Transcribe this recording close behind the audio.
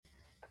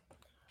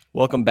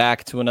Welcome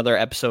back to another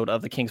episode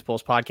of the King's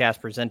Pulse podcast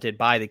presented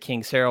by the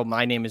King's Herald.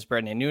 My name is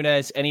Brendan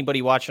Nunez.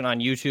 Anybody watching on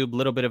YouTube, a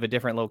little bit of a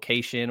different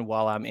location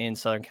while I'm in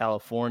Southern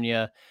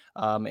California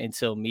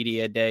until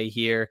media day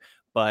here,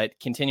 but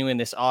continuing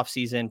this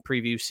offseason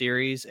preview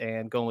series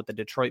and going with the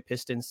Detroit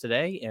Pistons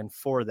today. And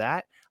for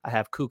that, I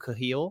have Ku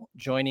Khahil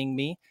joining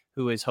me,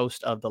 who is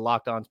host of the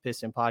Locked On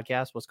Piston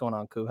podcast. What's going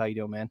on, Ku? How you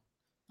doing, man?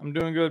 I'm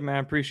doing good,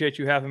 man. Appreciate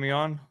you having me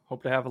on.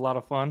 Hope to have a lot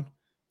of fun.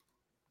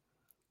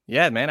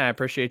 Yeah, man, I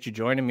appreciate you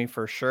joining me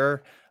for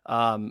sure.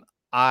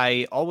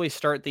 I always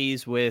start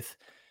these with,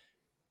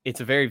 it's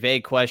a very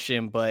vague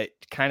question, but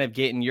kind of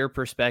getting your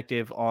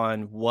perspective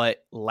on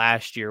what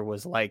last year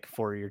was like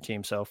for your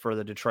team. So for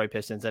the Detroit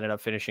Pistons, ended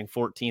up finishing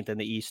 14th in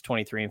the East,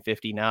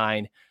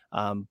 23-59.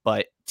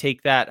 But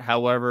take that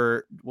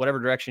whatever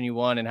direction you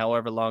want and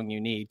however long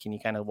you need. Can you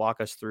kind of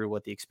walk us through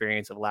what the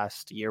experience of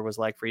last year was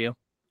like for you?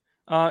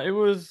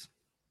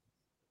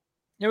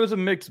 It was a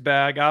mixed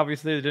bag.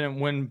 Obviously, they didn't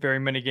win very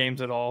many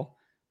games at all.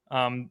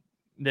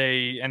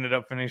 They ended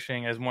up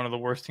finishing as one of the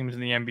worst teams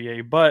in the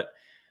NBA, but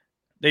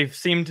they've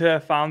seemed to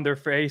have found their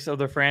face of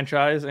the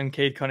franchise in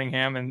Cade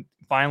Cunningham, and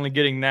finally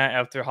getting that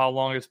after how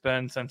long it's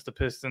been since the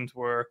Pistons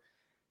were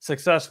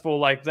successful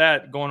like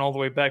that, going all the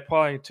way back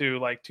probably to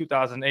like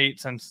 2008,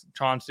 since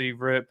Chauncey,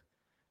 Rip,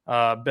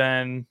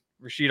 Ben,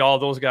 Rasheed, all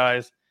those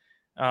guys.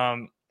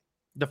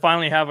 To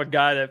finally have a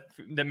guy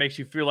that makes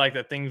you feel like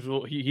that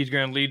he's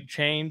going to lead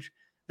change.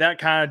 That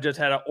kind of just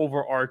had an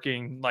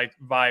overarching like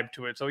vibe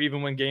to it. So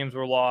even when games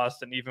were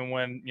lost, and even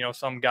when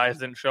some guys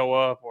didn't show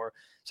up, or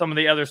some of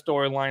the other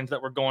storylines that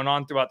were going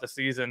on throughout the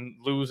season,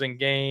 losing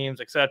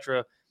games,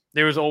 etc.,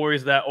 there was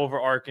always that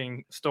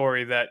overarching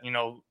story that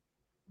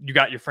you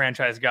got your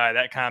franchise guy.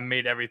 That kind of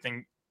made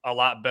everything a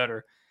lot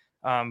better.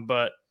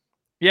 But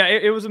yeah,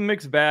 it was a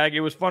mixed bag.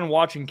 It was fun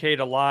watching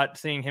Cade a lot,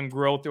 seeing him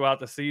grow throughout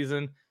the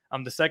season.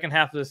 The second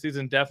half of the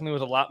season definitely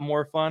was a lot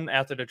more fun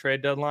after the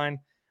trade deadline,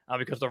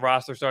 because the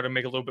roster started to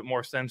make a little bit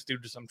more sense due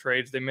to some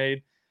trades they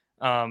made,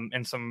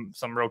 and some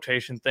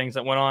rotation things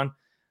that went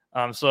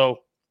on. So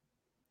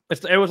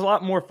it was a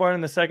lot more fun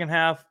in the second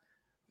half.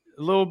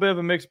 A little bit of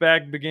a mixed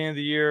bag beginning of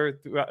the year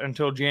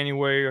until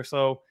January or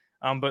so.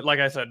 But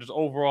like I said, just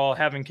overall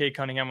having Cade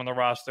Cunningham on the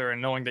roster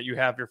and knowing that you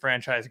have your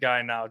franchise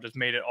guy now just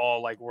made it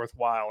all like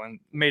worthwhile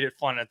and made it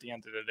fun at the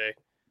end of the day.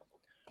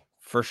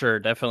 For sure,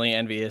 definitely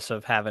envious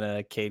of having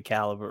a Cade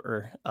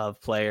caliber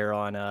of player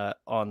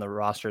on the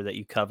roster that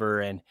you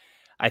cover. And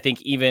I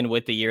think even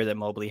with the year that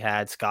Mobley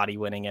had, Scottie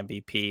winning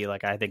MVP,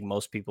 like I think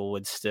most people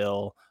would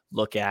still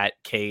look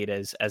at Cade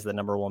as the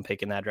number one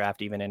pick in that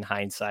draft. Even in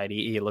hindsight,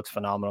 he looks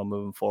phenomenal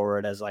moving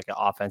forward as like an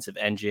offensive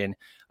engine.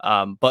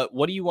 But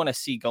what do you want to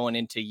see going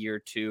into year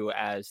two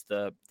as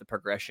the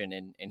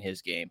progression in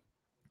his game?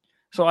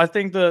 So I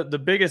think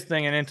the biggest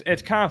thing, and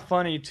it's kind of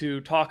funny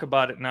to talk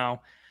about it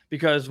now,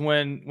 because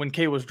when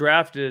Cade was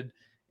drafted,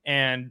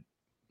 and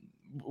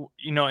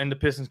in the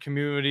Pistons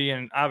community,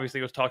 and obviously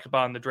it was talked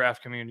about in the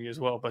draft community as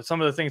well, but some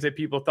of the things that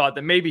people thought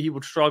that maybe he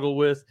would struggle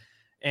with,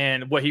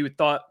 and what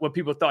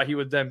people thought he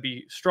would then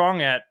be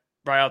strong at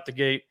right out the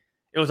gate,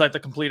 it was like the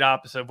complete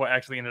opposite of what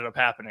actually ended up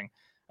happening.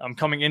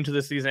 Coming into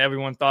the season,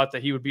 everyone thought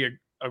that he would be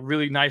a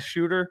really nice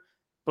shooter,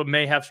 but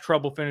may have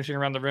trouble finishing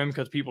around the rim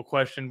because people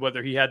questioned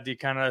whether he had the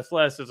kind of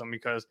athleticism,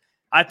 because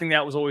I think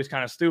that was always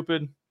kind of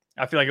stupid.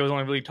 I feel like it was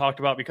only really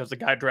talked about because the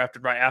guy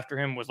drafted right after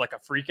him was like a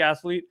freak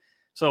athlete.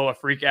 So a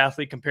freak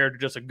athlete compared to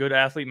just a good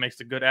athlete makes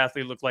the good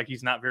athlete look like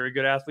he's not very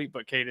good athlete,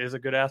 but Cade is a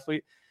good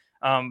athlete.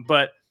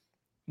 But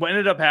what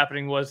ended up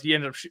happening was he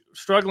ended up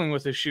struggling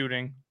with his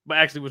shooting, but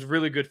actually was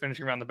really good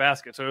finishing around the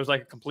basket. So it was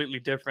like a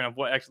completely different of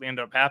what actually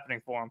ended up happening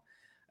for him.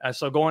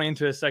 So going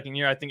into his second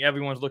year, I think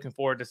everyone's looking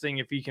forward to seeing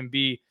if he can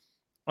be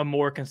a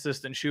more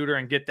consistent shooter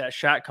and get that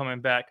shot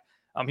coming back.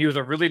 He was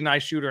a really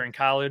nice shooter in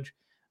college.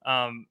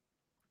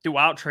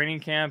 Throughout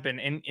training camp and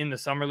in the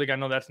summer league, I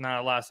know that's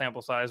not a lot of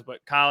sample size, but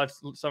college,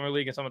 summer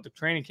league, and some of the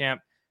training camp,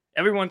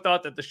 everyone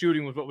thought that the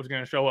shooting was what was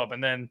going to show up.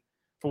 And then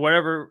for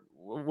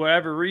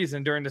whatever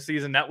reason during the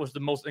season, that was the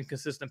most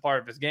inconsistent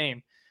part of his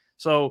game.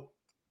 So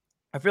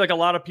I feel like a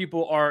lot of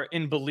people are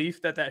in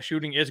belief that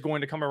shooting is going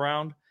to come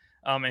around,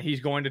 and he's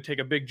going to take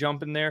a big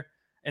jump in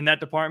that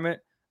department.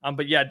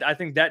 But yeah, I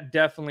think that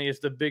definitely is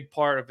the big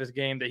part of his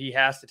game that he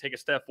has to take a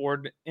step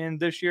forward in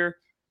this year.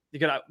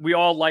 Because we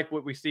all like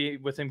what we see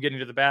with him getting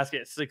to the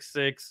basket at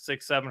 6'6",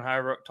 6'7",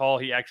 however tall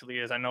he actually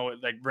is. I know it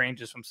like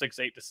ranges from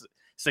 6'8" to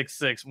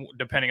 6'6",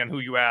 depending on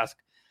who you ask.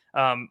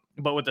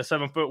 But with the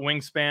 7-foot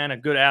wingspan, a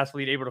good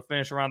athlete, able to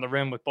finish around the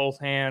rim with both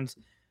hands,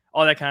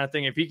 all that kind of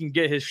thing. If he can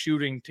get his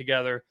shooting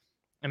together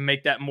and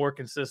make that more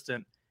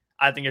consistent,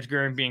 I think it's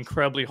going to be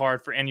incredibly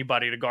hard for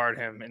anybody to guard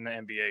him in the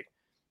NBA.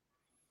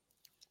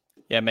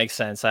 Yeah, it makes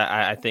sense.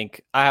 I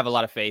think I have a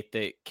lot of faith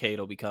that Cade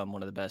will become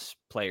one of the best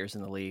players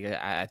in the league.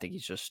 I think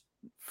he's just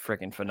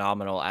freaking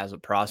phenomenal as a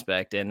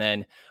prospect. And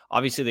then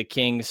obviously the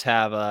Kings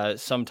have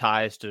some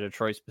ties to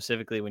Detroit,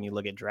 specifically when you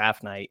look at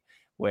draft night,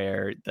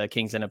 where the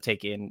Kings end up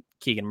taking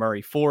Keegan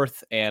Murray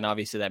 4th. And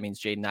obviously that means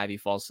Jaden Ivey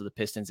falls to the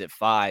Pistons at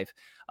 5.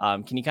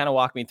 Can you kind of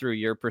walk me through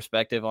your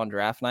perspective on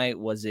draft night?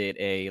 Was it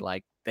a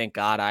like thank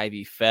God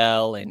Ivy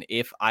fell? And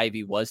if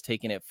Ivy was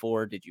taken at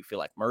 4, did you feel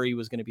like Murray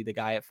was going to be the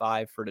guy at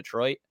 5 for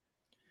Detroit?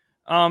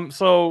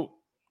 So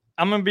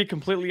I'm going to be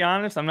completely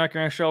honest. I'm not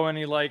going to show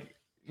any,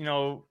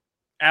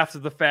 after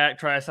the fact,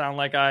 try to sound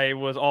like I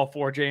was all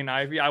for Jaden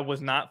Ivey. I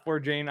was not for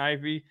Jaden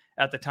Ivey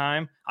at the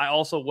time. I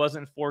also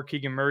wasn't for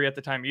Keegan Murray at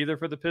the time either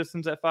for the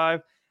Pistons at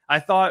 5. I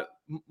thought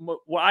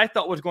what I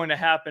thought was going to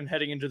happen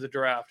heading into the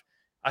draft,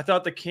 I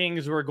thought the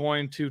Kings were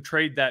going to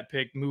trade that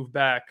pick, move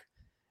back,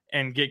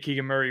 and get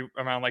Keegan Murray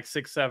around like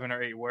 6, 7,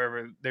 or 8,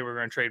 wherever they were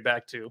going to trade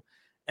back to.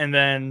 And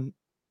then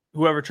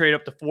whoever traded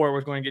up to 4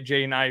 was going to get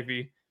Jaden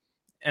Ivey.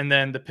 And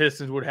then the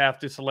Pistons would have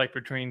to select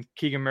between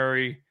Keegan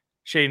Murray,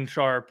 Shaedon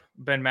Sharpe,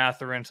 Ben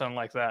Mathurin, something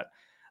like that.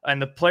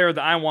 And the player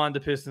that I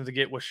wanted the Pistons to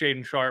get was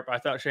Shaedon Sharpe. I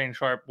thought Shaedon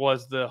Sharpe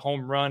was the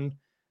home run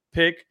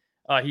pick.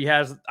 He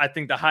has, I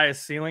think, the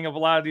highest ceiling of a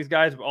lot of these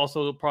guys, but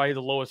also probably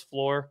the lowest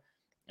floor.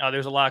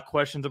 There's a lot of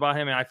questions about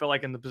him, and I feel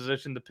like in the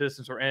position the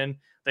Pistons were in,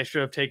 they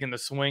should have taken the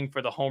swing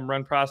for the home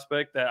run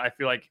prospect that I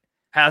feel like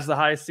has the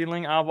highest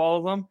ceiling out of all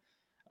of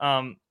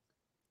them.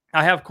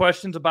 I have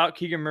questions about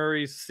Keegan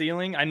Murray's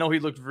ceiling. I know he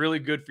looked really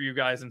good for you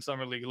guys in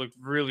Summer League. He looked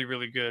really,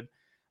 really good.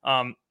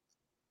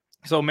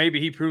 So maybe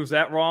he proves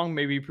that wrong.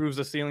 Maybe he proves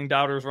the ceiling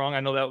doubters wrong. I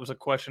know that was a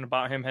question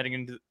about him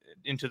heading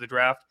into the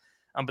draft.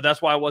 But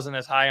that's why I wasn't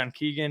as high on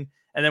Keegan.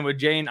 And then with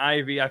Jaden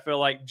Ivey, I feel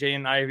like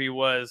Jaden Ivey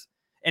was,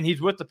 and he's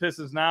with the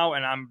Pistons now,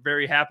 and I'm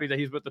very happy that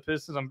he's with the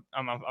Pistons.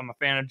 I'm a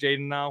fan of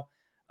Jaden now.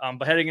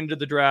 But heading into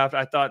the draft,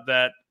 I thought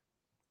that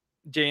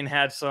Jaden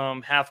had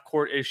some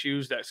half-court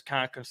issues that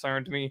kind of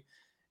concerned me.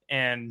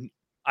 And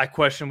I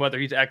question whether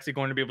he's actually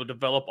going to be able to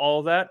develop all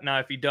of that. Now,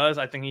 if he does,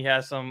 I think he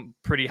has some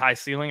pretty high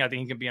ceiling. I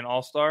think he can be an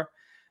all-star.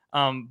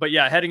 But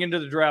yeah, heading into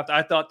the draft,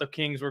 I thought the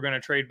Kings were going to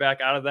trade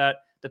back out of that.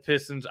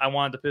 I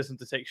wanted the Pistons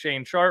to take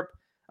Shaedon Sharpe.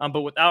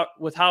 But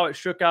with how it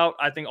shook out,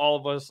 I think all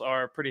of us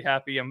are pretty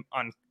happy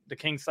on the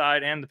Kings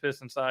side and the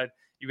Pistons side.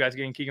 You guys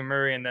getting Keegan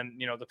Murray, and then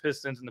the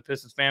Pistons and the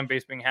Pistons fan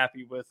base being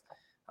happy with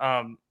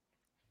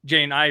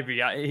Jaden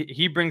Ivey.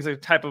 He brings a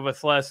type of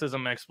athleticism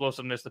and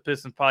explosiveness the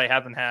Pistons probably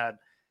haven't had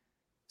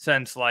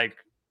since, like,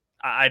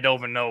 I don't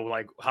even know,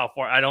 like, how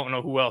far. I don't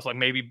know who else, like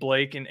maybe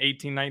Blake in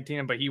 18,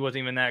 19, but he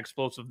wasn't even that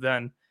explosive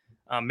then.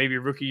 Maybe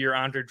rookie year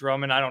Andre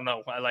Drummond. I don't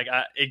know.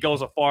 It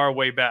goes a far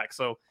way back.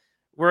 So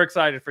we're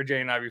excited for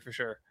Jaden Ivey for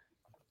sure.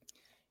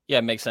 Yeah,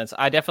 it makes sense.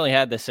 I definitely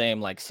had the same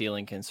like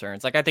ceiling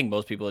concerns. Like I think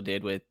most people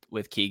did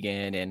with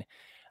Keegan, and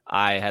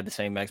I had the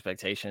same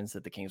expectations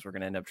that the Kings were going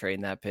to end up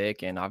trading that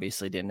pick, and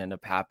obviously didn't end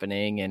up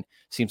happening. And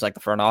seems like the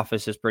front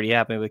office is pretty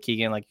happy with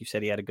Keegan. Like you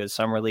said, he had a good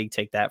summer league.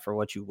 Take that for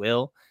what you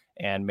will.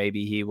 And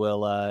maybe he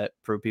will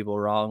prove people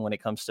wrong when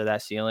it comes to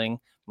that ceiling,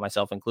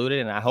 myself included.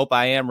 And I hope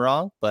I am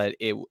wrong, but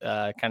it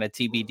kind of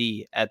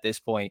TBD at this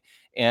point.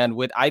 And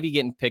with Ivy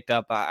getting picked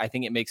up, I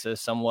think it makes a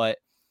somewhat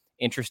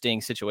interesting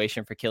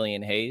situation for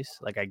Killian Hayes.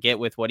 Like I get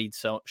with what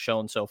he's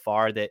shown so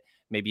far that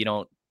maybe you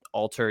don't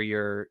alter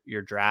your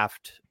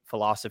draft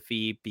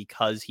philosophy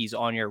because he's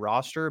on your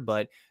roster,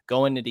 but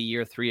going into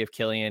year 3 of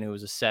Killian, who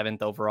was a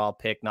 7th overall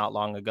pick not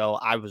long ago,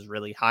 I was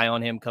really high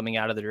on him coming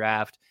out of the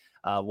draft.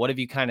 What have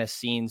you kind of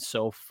seen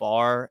so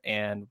far,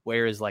 and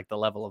where is like the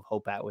level of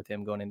hope at with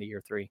him going into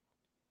year 3?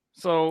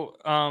 So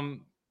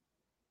I'm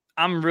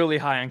really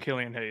high on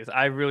Killian Hayes.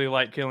 I really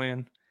like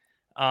Killian.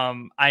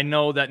 I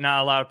know that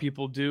not a lot of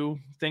people do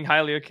think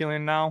highly of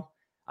Killian now.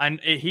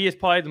 He is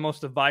probably the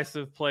most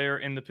divisive player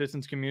in the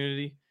Pistons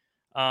community.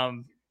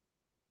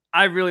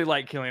 I really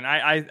like Killian.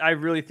 I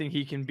really think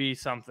he can be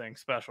something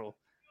special.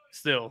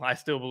 I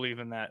still believe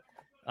in that.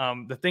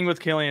 The thing with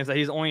Killian is that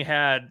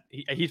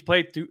he's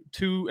played 2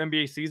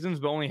 NBA seasons,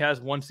 but only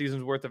has 1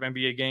 season's worth of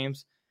NBA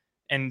games,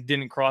 and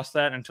didn't cross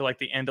that until like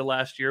the end of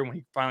last year when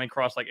he finally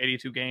crossed like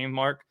 82 game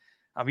mark.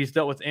 He's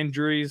dealt with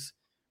injuries.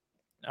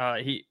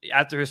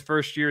 After his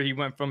first year, he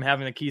went from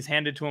having the keys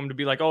handed to him to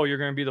be like, oh, you're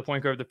going to be the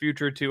point guard of the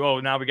future, to, oh,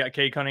 now we got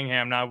Cade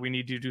Cunningham. Now we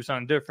need you to do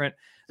something different.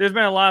 There's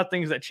been a lot of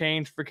things that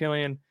changed for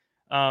Killian.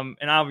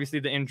 And obviously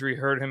the injury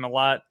hurt him a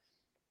lot.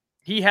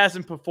 He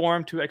hasn't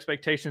performed to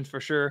expectations for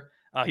sure.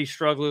 He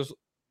struggles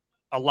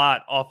a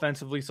lot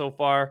offensively so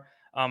far.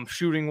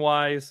 Shooting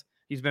wise,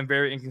 he's been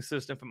very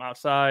inconsistent from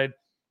outside.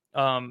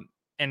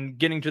 And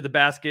getting to the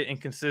basket and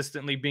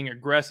consistently being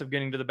aggressive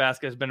getting to the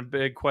basket has been a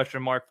big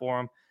question mark for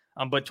him.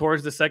 But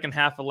towards the second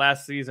half of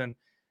last season,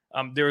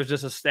 there was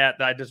just a stat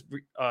that I just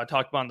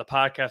talked about on the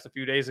podcast a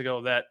few days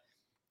ago that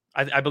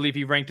I believe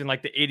he ranked in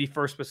like the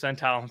 81st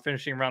percentile in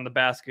finishing around the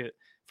basket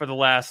for the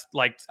last,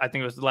 like, I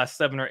think it was the last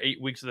 7 or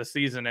 8 weeks of the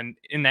season. And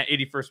in that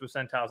 81st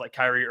percentile is like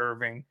Kyrie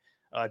Irving,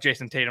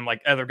 Jason Tatum,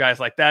 like other guys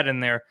like that in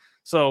there.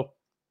 So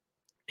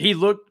he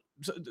looked,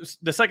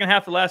 the second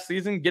half of last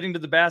season, getting to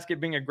the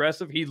basket, being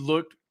aggressive, he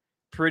looked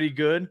pretty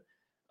good.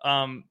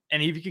 And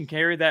if he can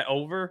carry that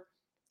over,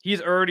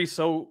 he's already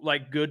so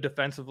like good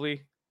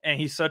defensively, and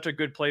he's such a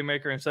good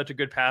playmaker and such a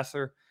good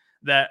passer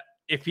that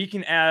if he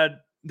can add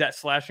that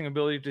slashing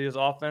ability to his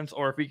offense,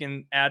 or if he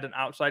can add an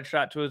outside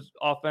shot to his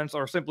offense,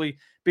 or simply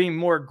being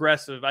more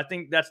aggressive, I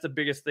think that's the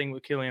biggest thing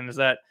with Killian, is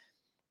that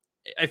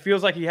it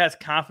feels like he has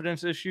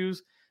confidence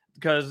issues,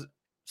 because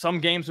some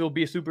games he'll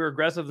be super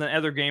aggressive, then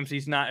other games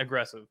he's not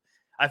aggressive.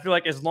 I feel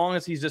like as long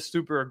as he's just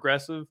super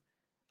aggressive,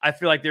 I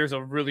feel like there's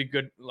a really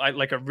good,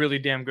 like a really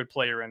damn good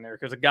player in there.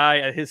 Because a guy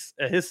at his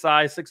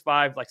size,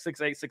 6'5", like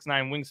 6'8",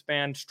 6'9",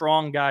 wingspan,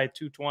 strong guy,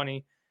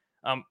 220,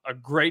 a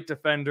great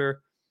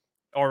defender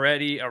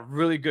already, a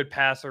really good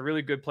passer,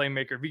 really good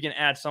playmaker. If he can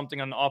add something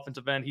on the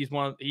offensive end, he's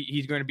going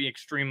to be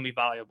extremely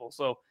valuable.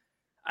 So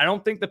I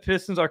don't think the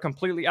Pistons are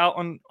completely out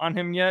on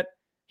him yet.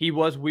 He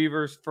was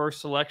Weaver's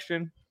first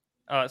selection,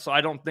 so I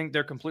don't think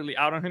they're completely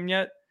out on him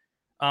yet.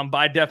 But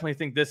I definitely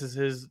think this is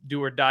his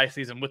do or die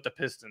season with the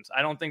Pistons.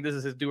 I don't think this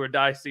is his do or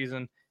die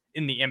season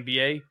in the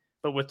NBA,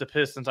 but with the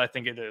Pistons, I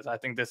think it is. I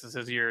think this is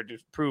his year to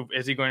prove,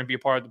 is he going to be a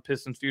part of the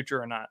Pistons'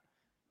 future or not?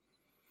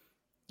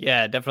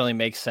 Yeah, it definitely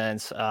makes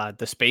sense.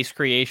 The space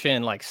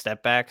creation, like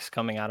step backs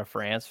coming out of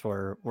France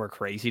were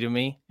crazy to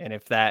me. And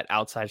if that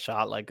outside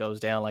shot like goes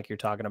down, like you're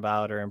talking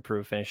about, or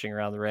improve finishing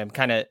around the rim,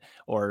 kind of,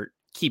 or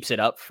keeps it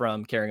up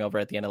from carrying over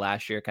at the end of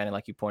last year, kind of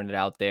like you pointed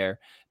out there,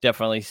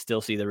 definitely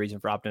still see the reason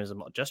for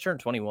optimism. Just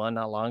turned 21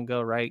 not long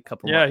ago, right?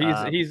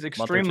 He's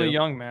extremely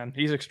young, man.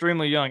 He's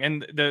extremely young.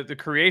 And the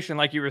creation,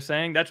 like you were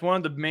saying, that's one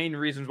of the main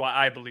reasons why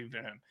I believed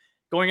in him.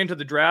 Going into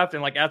the draft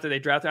and like after they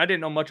drafted, I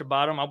didn't know much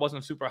about him. I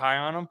wasn't super high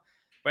on him.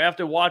 But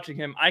after watching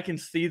him, I can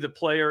see the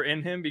player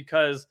in him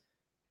because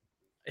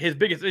his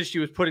biggest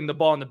issue is putting the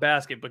ball in the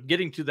basket. But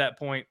getting to that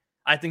point,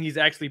 I think he's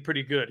actually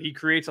pretty good. He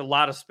creates a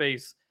lot of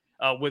space.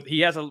 He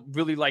has a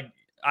really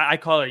I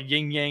call it a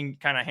yin yang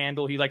kind of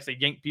handle. He likes to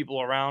yank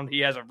people around. He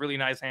has a really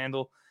nice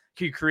handle.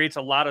 He creates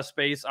a lot of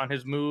space on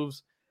his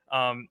moves.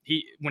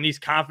 When he's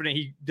confident,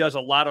 he does a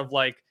lot of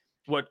like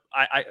what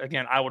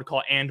I would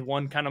call and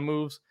one kind of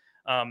moves.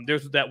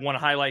 There's that one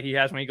highlight he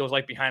has when he goes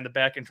like behind the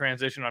back in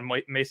transition on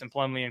Mason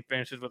Plumlee and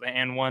finishes with an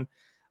and one.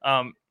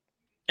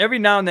 Every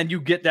now and then you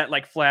get that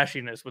like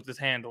flashiness with his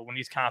handle when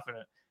he's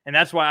confident. And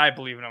that's why I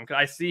believe in him, because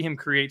I see him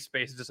create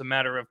space. It's just a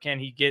matter of can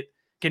he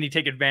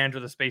take advantage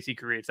of the space he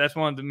creates? That's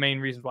one of the main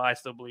reasons why I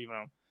still believe in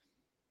him.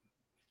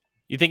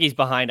 You think he's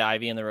behind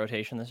Ivy in the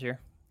rotation this year?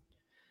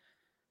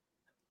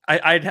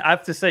 I'd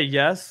have to say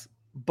yes,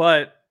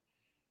 but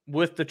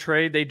with the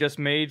trade they just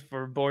made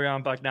for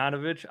Bojan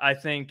Bogdanovic, I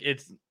think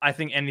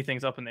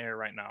anything's up in the air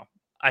right now.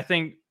 I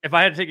think if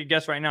I had to take a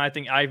guess right now, I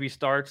think Ivy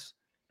starts,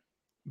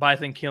 but I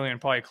think Killian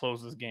probably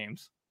closes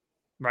games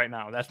right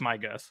now. That's my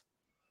guess.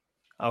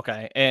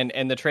 Okay.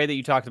 And the trade that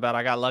you talked about,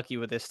 I got lucky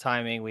with this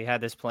timing. We had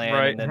this plan,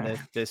 right. And then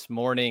this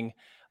morning,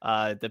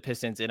 the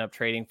Pistons end up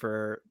trading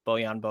for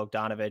Bojan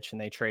Bogdanovic,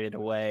 and they traded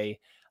away.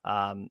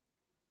 I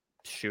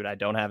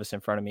don't have this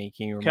in front of me.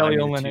 Can you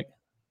remind me?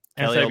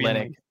 Kelly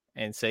Olynyk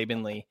and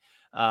Saben Lee.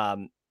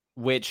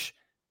 Which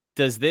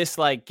does this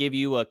like give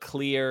you a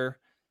clear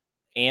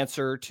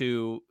answer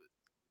to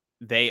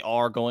they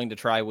are going to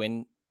try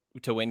win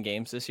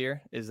games this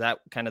year? Is that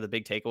kind of the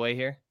big takeaway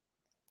here?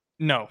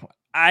 No,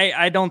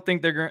 I don't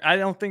think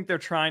they're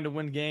trying to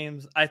win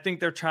games. I think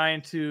they're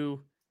trying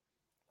to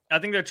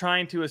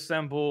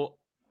assemble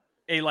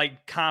a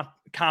like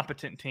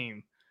competent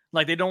team.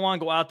 Like they don't want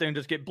to go out there and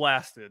just get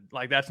blasted.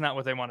 Like that's not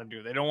what they want to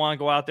do. They don't want to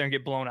go out there and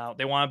get blown out.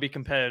 They want to be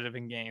competitive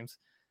in games.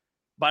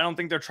 But I don't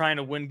think they're trying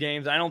to win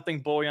games. I don't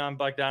think Bojan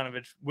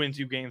Bogdanovic wins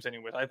you games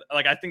anyway.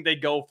 I think they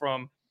go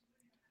from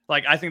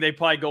I think they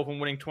probably go from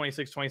winning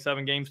 26,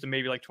 27 games to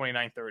maybe like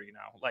 29, 30 now.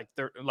 Like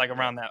they're like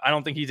around that. I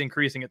don't think he's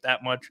increasing it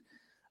that much.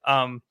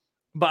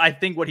 But I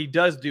think what he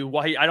does do,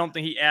 I don't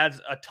think he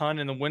adds a ton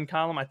in the win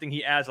column. I think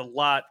he adds a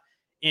lot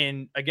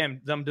in,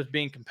 again, them just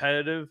being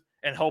competitive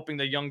and helping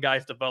the young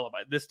guys develop.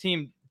 This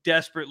team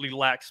desperately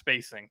lacks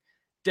spacing.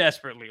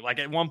 Desperately. Like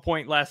at one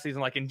point last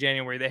season, like in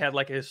January, they had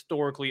like a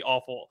historically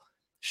awful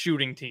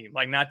shooting team.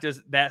 Like not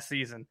just that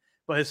season,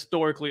 but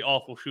historically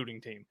awful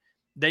shooting team.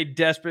 They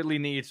desperately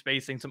need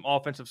spacing, some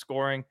offensive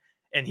scoring,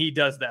 and he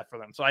does that for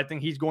them. So I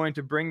think he's going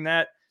to bring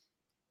that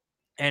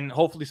and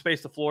hopefully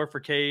space the floor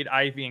for Cade,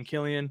 Ivy, and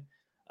Killian,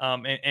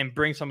 and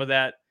bring some of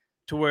that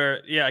to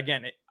where,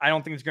 again, I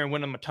don't think it's going to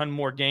win them a ton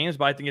more games,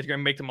 but I think it's going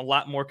to make them a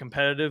lot more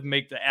competitive,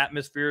 make the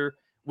atmosphere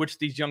which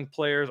these young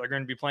players are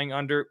going to be playing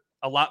under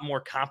a lot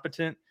more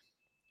competent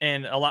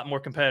and a lot more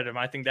competitive.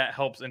 I think that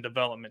helps in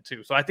development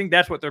too. So I think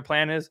that's what their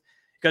plan is,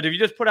 because if you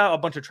just put out a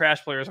bunch of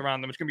trash players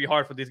around them, it's going to be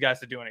hard for these guys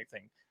to do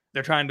anything.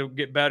 They're trying to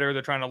get better.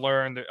 They're trying to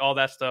learn all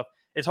that stuff.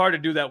 It's hard to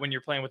do that when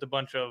you're playing with a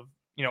bunch of,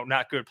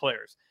 not good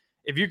players.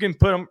 If you can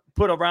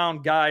put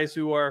around guys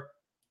who are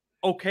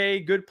okay,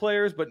 good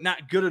players, but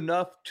not good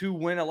enough to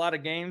win a lot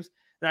of games,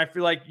 then I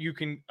feel like you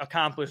can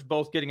accomplish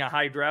both getting a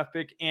high draft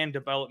pick and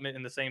development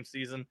in the same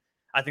season.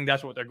 I think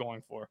that's what they're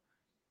going for.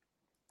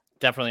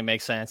 Definitely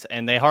makes sense.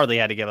 And they hardly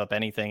had to give up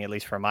anything, at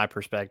least from my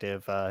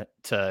perspective,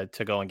 to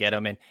go and get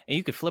them. And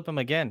you could flip them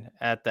again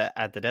at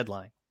the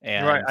deadline.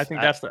 And right. I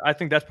think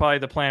that's probably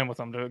the plan with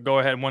them, to go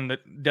ahead when the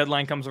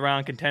deadline comes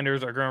around.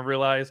 Contenders are going to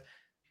realize,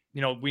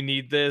 we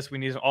need this. We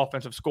need some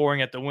offensive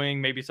scoring at the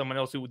wing. Maybe someone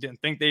else who didn't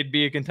think they'd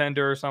be a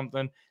contender or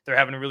something. They're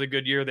having a really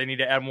good year. They need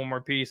to add one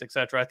more piece,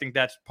 etc. I think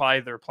that's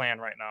probably their plan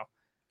right now.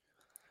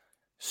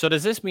 So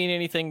does this mean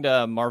anything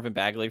to Marvin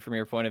Bagley from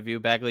your point of view?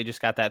 Bagley just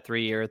got that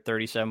 3-year,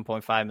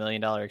 $37.5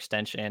 million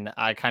extension.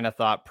 I kind of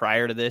thought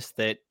prior to this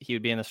that he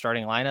would be in the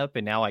starting lineup,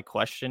 and now I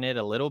question it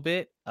a little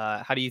bit.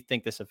 How do you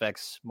think this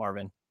affects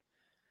Marvin?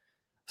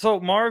 So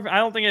Marv, I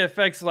don't think it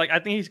affects, I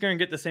think he's going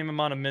to get the same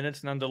amount of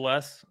minutes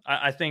nonetheless.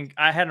 I think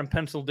I had him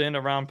penciled in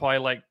around probably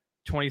like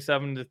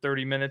 27 to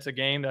 30 minutes a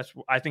game.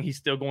 I think he's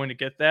still going to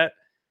get that.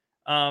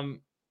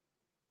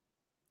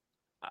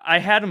 I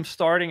had him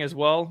starting as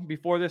well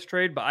before this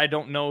trade, but I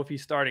don't know if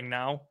he's starting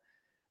now.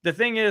 The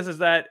thing is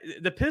that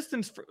the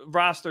Pistons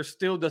roster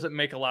still doesn't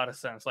make a lot of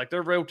sense. Like,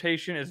 their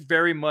rotation is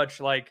very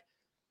much like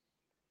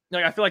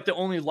I feel like the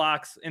only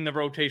locks in the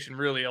rotation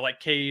really are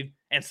like Cade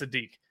and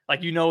Sadiq.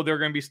 Like, they're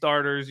going to be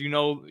starters.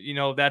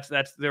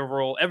 That's their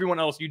role. Everyone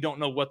else, you don't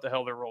know what the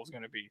hell their role is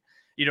going to be.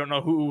 You don't know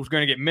who's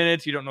going to get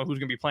minutes. You don't know who's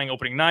going to be playing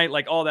opening night.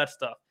 Like, all that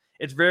stuff.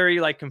 It's very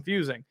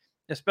confusing,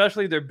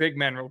 especially their big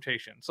man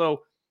rotation.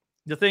 So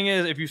the thing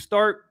is, if you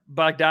start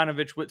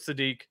Bogdanovich with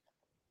Sadiq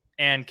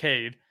and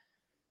Cade,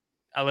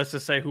 let's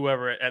just say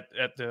whoever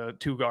at the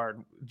 2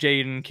 guard,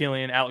 Jaden,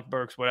 Killian, Alec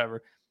Burks,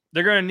 whatever,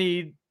 they're going to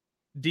need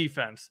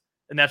defense.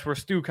 And that's where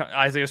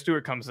Isaiah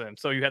Stewart comes in.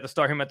 So you have to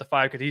start him at the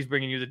 5 because he's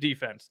bringing you the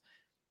defense.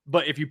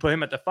 But if you put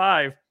him at the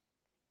 5,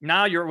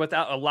 now you're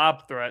without a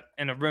lob threat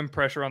and a rim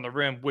pressure on the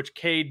rim, which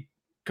Cade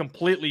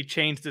completely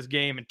changed his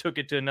game and took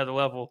it to another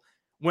level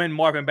when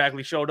Marvin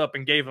Bagley showed up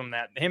and gave him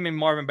that. Him and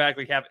Marvin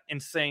Bagley have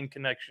insane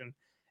connection,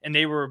 and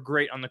they were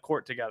great on the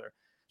court together.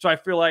 So I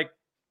feel like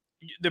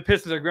the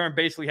Pistons are going to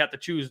basically have to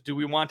choose, do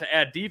we want to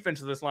add defense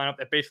to this lineup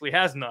that basically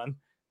has none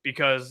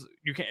because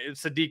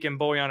Sadiq and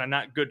Bojan are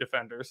not good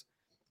defenders?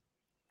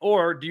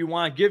 Or do you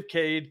want to give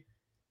Cade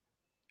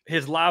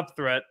his lob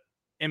threat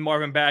in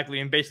Marvin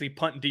Bagley and basically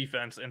punt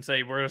defense and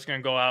say, we're just going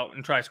to go out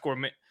and try to score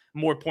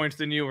more points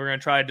than you. We're going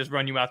to try to just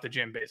run you out the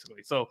gym,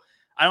 basically. So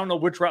I don't know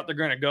which route they're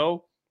going to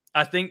go.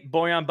 I think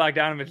Bojan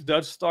Bogdanovich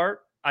does start.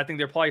 I think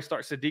they'll probably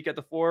start Sadiq at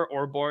the 4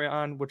 or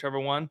Bojan, whichever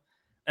one.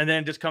 And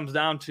then it just comes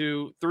down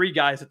to 3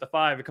 guys at the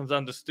 5. It comes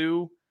down to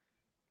Stu,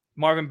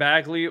 Marvin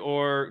Bagley,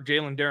 or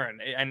Jalen Duren.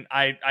 And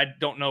I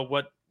don't know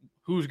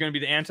who's going to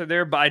be the answer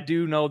there, but I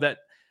do know that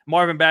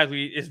Marvin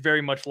Bagley is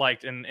very much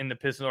liked in the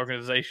Pistons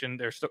organization,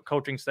 their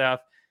coaching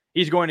staff.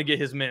 He's going to get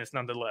his minutes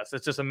nonetheless.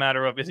 It's just a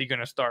matter of, is he going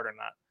to start or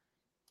not?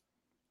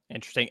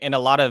 Interesting. And a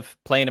lot of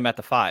playing him at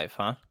the 5,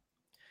 huh?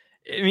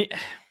 I mean,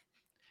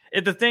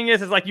 the thing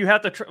is like you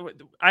have to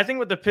I think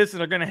what the Pistons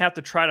are going to have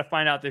to try to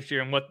find out this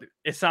year, and what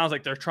it sounds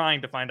like they're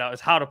trying to find out, is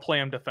how to play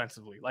him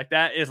defensively. Like,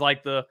 that is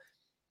like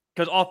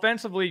because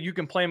offensively, you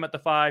can play him at the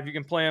 5. You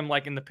can play him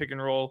like in the pick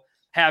and roll,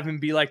 have him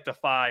be like the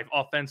 5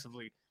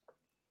 offensively.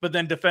 But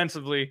then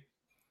defensively,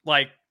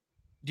 like,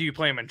 do you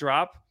play him at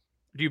drop?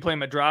 Do you play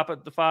him at drop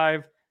at the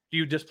 5? Do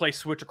you just play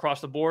switch across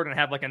the board and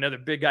have like another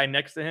big guy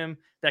next to him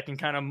that can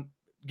kind of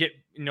get,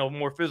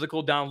 more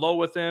physical down low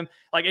with him?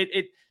 Like,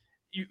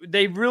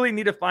 they really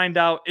need to find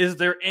out, is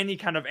there any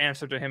kind of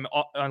answer to him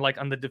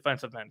on the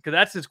defensive end? Because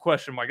that's his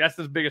question mark. That's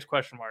his biggest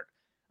question mark.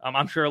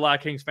 I'm sure a lot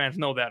of Kings fans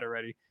know that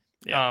already.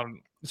 Yeah.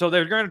 So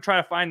they're going to try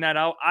to find that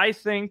out. I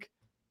think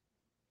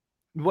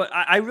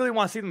I really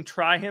want to see them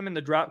try him in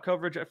the drop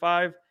coverage at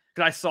 5,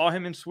 because I saw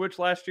him in switch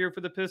last year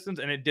for the Pistons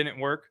and it didn't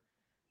work.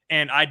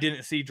 And I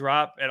didn't see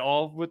drop at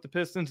all with the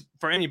Pistons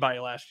for anybody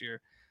last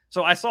year.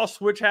 So I saw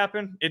switch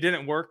happen. It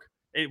didn't work.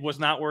 It was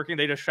not working.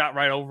 They just shot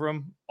right over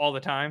him all the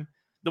time.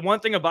 The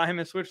one thing about him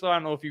in switch, though, I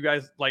don't know if you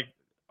guys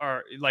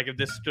if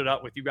this stood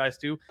out with you guys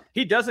too.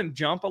 He doesn't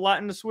jump a lot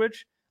in the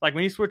switch. Like,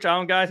 when he switch out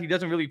on guys, he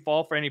doesn't really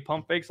fall for any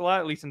pump fakes a lot,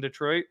 at least in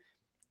Detroit,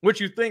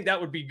 which you think that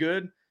would be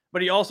good.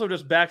 But he also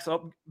just backs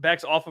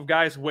off of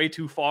guys way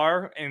too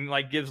far and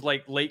gives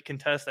late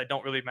contests that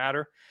don't really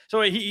matter.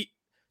 So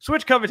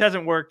switch coverage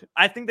hasn't worked.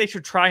 I think they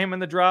should try him in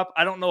the drop.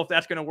 I don't know if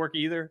that's going to work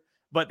either,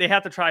 but they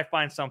have to try to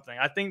find something.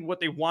 I think what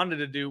they wanted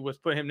to do was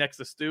put him next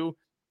to Stu,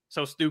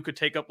 so Stu could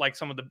take up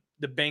some of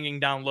the banging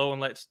down low and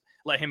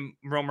let him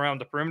roam around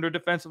the perimeter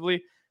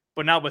defensively.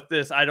 But now with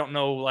this, I don't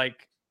know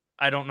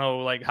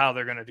how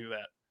they're going to do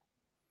that.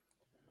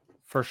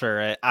 For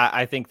sure.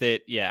 I think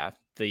that,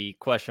 the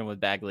question with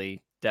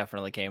Bagley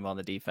definitely came on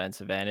the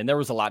defensive end, and there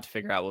was a lot to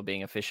figure out with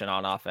being efficient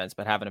on offense,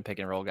 but having a pick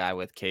and roll guy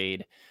with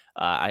Cade,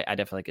 I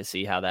definitely could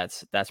see how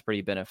that's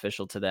pretty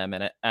beneficial to them.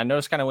 And I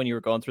noticed kind of when you were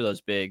going through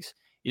those bigs,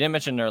 you didn't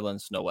mention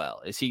Nerlens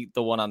Noel. Is he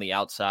the one on the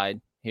outside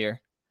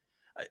here?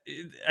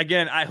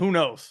 Again, who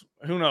knows?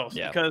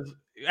 Yeah. Because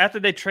after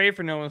they trade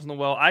for Nerlens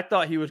Noel, I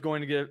thought he was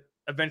going to get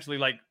eventually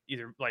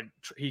either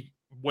he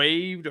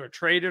waived or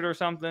traded or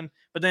something.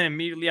 But then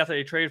immediately after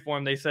they traded for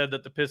him, they said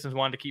that the Pistons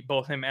wanted to keep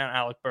both him and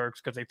Alec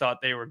Burks because they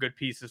thought they were good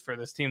pieces for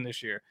this team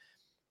this year.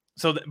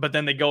 So, but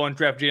then they go and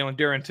draft Jalen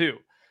Duren too.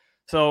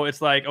 So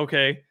it's like,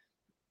 okay,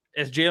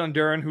 is Jalen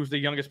Duren, who's the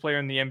youngest player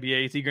in the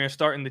NBA, is he going to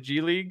start in the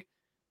G League?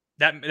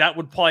 That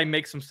would probably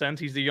make some sense.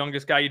 He's the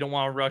youngest guy. You don't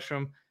want to rush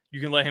him. You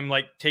can let him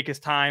take his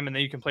time, and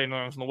then you can play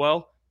Nerlens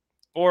Noel.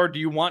 Or do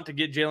you want to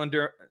get Jalen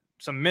Duren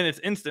some minutes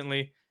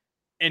instantly,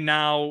 and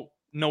now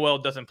Noel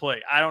doesn't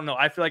play? I don't know.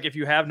 I feel like if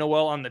you have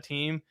Noel on the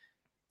team,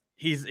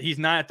 he's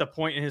not at the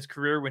point in his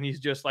career when he's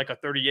just like a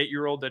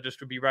 38-year-old that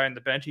just would be riding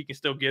the bench. He can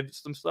still give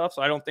some stuff.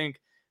 So I don't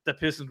think the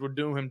Pistons would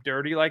do him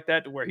dirty like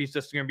that to where he's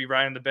just going to be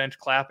riding the bench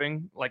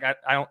clapping. Like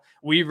I don't.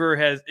 Weaver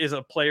is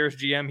a player's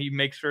GM. He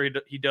makes sure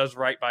he does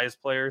right by his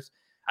players.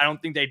 I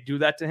don't think they do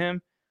that to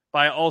him, but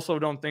I also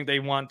don't think they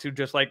want to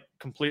just like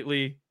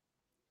completely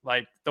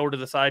like throw to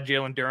the side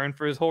Jalen Duren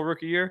for his whole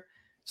rookie year.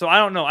 So I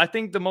don't know. I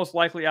think the most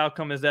likely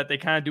outcome is that they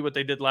kind of do what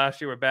they did last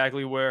year with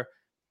Bagley, where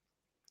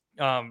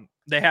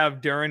they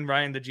have Duren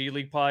riding the G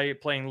League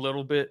playing a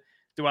little bit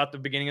throughout the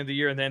beginning of the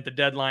year, and then at the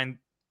deadline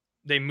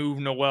they move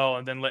Noel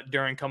and then let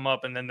Duren come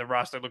up, and then the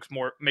roster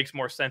makes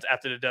more sense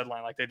after the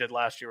deadline, like they did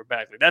last year with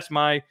Bagley. That's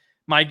my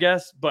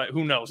guess, but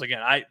who knows?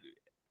 Again,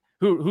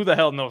 who the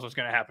hell knows what's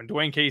going to happen?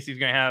 Dwayne Casey's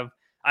going to have.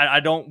 I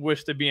don't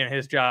wish to be in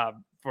his job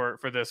for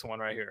this one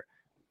right here.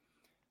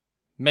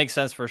 Makes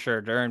sense for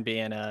sure. Duren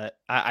being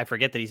I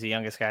forget that he's the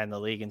youngest guy in the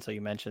league until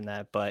you mentioned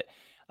that, but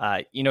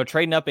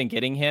trading up and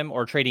getting him,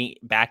 or trading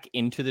back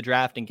into the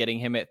draft and getting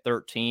him at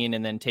 13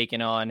 and then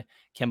taking on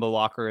Kemba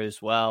Walker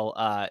as well.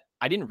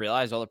 I didn't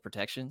realize all the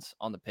protections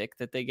on the pick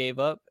that they gave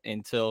up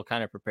until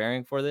kind of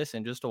preparing for this.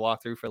 And just to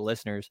walk through for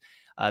listeners,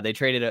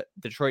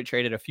 Detroit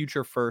traded a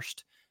future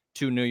first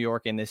to New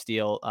York in this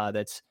deal.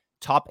 That's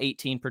top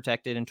 18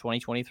 protected in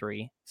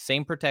 2023,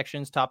 same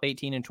protections, top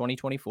 18 in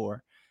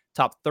 2024.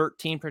 Top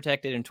 13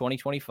 protected in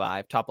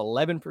 2025, top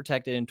 11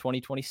 protected in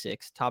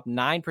 2026, top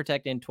 9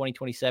 protected in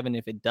 2027.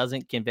 If it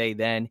doesn't convey,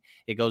 then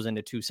it goes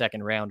into 2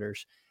 second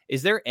rounders.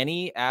 Is there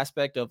any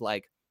aspect of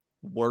like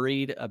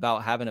worried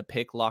about having a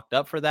pick locked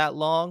up for that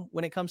long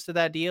when it comes to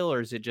that deal?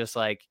 Or is it just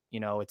like,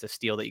 it's a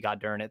steal that you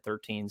got Duren at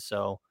 13,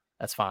 so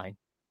that's fine?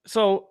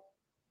 So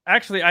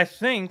actually, I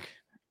think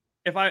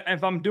if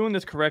I'm doing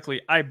this correctly,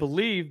 I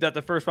believe that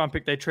the first round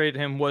pick they traded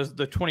him was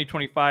the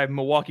 2025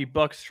 Milwaukee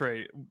Bucks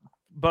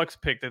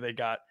pick that they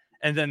got,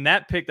 and then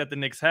that pick that the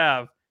Knicks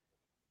have,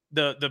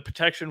 the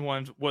protection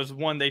ones, was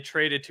one they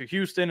traded to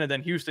Houston, and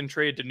then Houston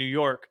traded to New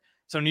York.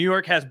 So New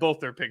York has both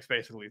their picks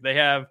basically. They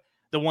have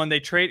the one they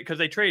trade because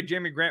they traded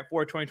Jeremy Grant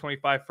for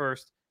 2025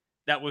 first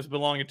that was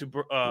belonging to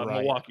right.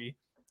 Milwaukee,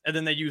 and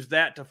then they used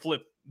that to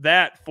flip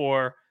that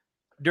for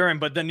Duren.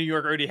 But then New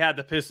York already had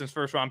the Pistons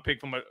first round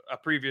pick from a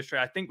previous trade,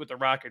 I think with the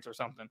Rockets or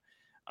something.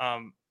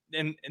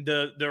 And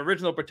the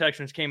original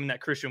protections came in that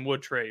Christian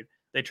Wood trade.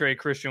 They traded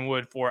Christian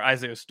Wood for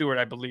Isaiah Stewart,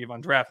 I believe,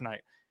 on draft night.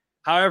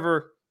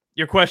 However,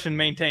 your question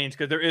maintains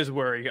because there is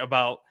worry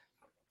about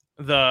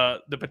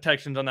the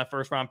protections on that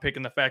first round pick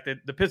and the fact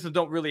that the Pistons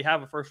don't really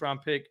have a first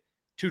round pick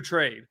to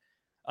trade.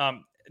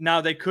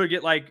 Now they could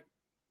get like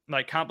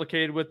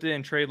complicated with it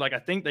and trade. Like I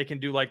think they can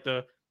do like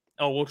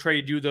we'll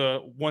trade you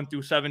the 1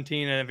 through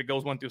 17, and if it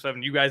goes 1 through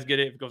 7, you guys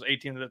get it. If it goes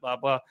 18, blah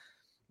blah.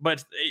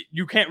 But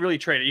you can't really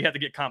trade it. You have to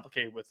get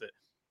complicated with it.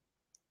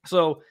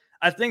 So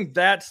I think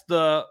that's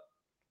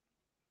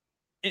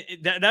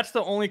that's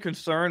the only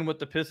concern with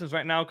the Pistons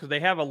right now, because they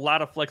have a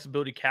lot of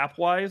flexibility cap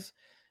wise,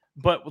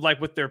 but like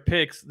with their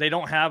picks, they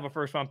don't have a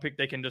first round pick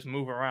they can just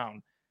move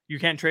around. You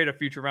can't trade a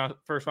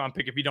first round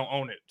pick if you don't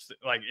own it,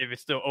 like if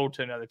it's still owed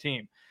to another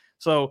team.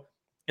 So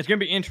it's going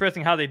to be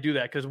interesting how they do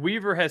that, because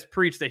Weaver has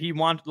preached that he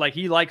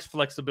likes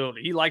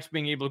flexibility. He likes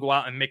being able to go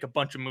out and make a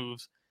bunch of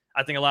moves.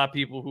 I think a lot of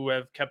people who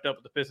have kept up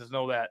with the Pistons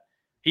know that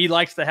he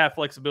likes to have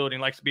flexibility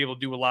and likes to be able to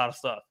do a lot of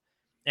stuff.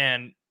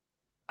 And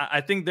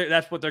I think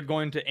that's what they're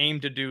going to aim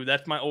to do.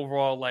 That's my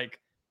overall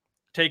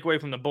takeaway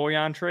from the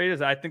Bojan trade,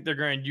 is I think they're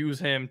going to use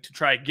him to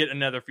try to get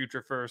another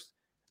future first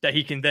that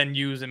he can then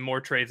use in more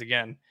trades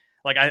again.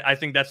 I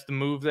think that's the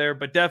move there,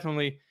 but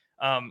definitely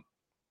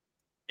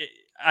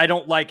I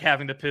don't like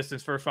having the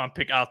Pistons first round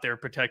pick out there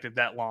protected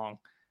that long,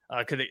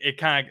 because it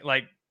kind of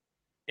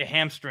it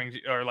hamstrings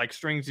or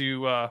strings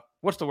you.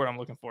 What's the word I'm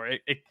looking for?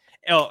 It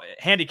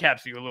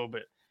handicaps you a little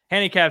bit.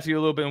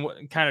 In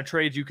what kind of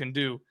trades you can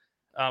do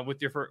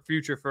with your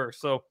future first.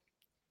 So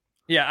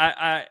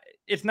yeah,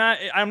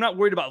 I'm not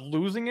worried about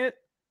losing it.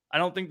 I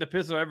don't think the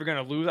Pistons are ever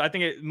going to lose. I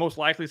think it most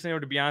likely scenario,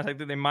 to be honest, I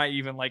think they might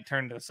even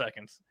turn into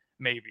seconds.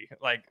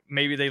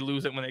 Maybe they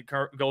lose it when it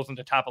goes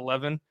into top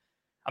 11.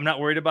 I'm not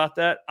worried about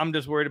that. I'm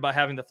just worried about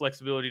having the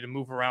flexibility to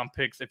move around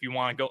picks if you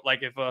want to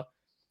go.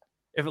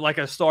 If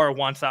a star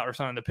wants out or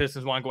something, the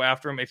Pistons want to go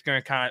after him, it's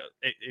going to kind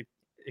of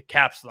it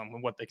caps them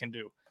with what they can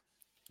do.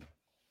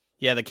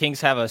 Yeah, the Kings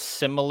have a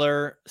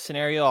similar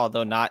scenario,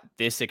 although not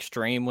this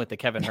extreme, with the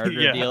Kevin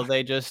Huerter deal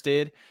they just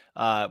did,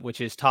 which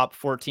is top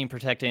 14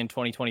 protected in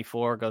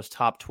 2024, goes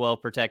top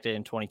 12 protected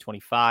in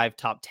 2025,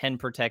 top 10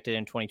 protected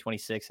in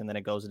 2026, and then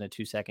it goes into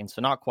 2 seconds.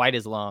 So not quite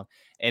as long.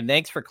 And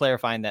thanks for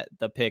clarifying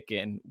the pick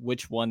and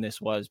which one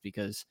this was,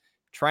 because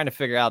trying to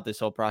figure out this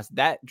whole process,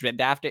 that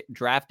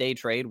draft day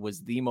trade was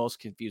the most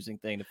confusing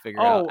thing to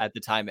figure out at the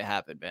time it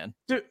happened, man.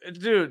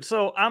 Dude,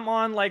 so I'm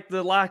on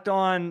the Locked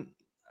On.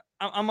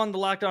 I'm on the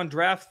Locked On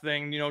draft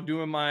thing,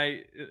 doing my,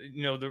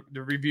 the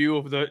review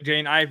of the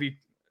Jaden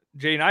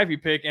Ivey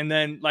pick. And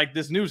then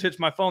this news hits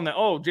my phone that,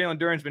 Jalen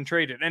Duren's been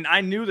traded. And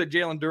I knew that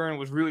Jalen Duren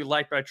was really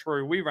liked by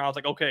Troy Weaver. I was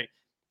like, okay,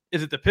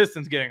 is it the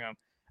Pistons getting him?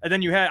 And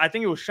then I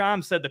think it was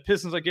Shams said the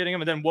Pistons are getting him.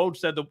 And then Woj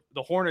said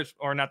the Hornets,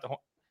 or not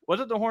Was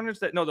it the Hornets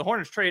that? No, the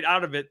Hornets trade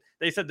out of it.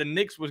 They said the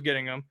Knicks was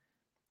getting him,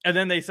 and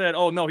then they said,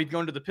 "Oh no, he's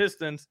going to the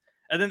Pistons."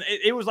 And then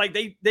it was like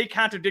they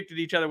contradicted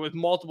each other with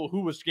multiple who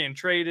was getting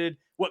traded,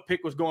 what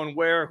pick was going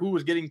where, who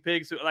was getting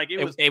picks. So, like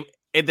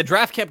the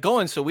draft kept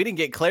going, so we didn't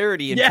get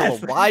clarity until a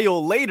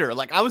while later.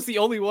 Like I was the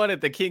only one at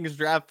the Kings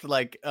draft,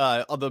 like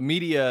on the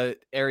media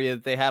area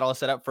that they had all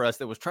set up for us,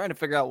 that was trying to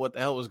figure out what the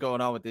hell was going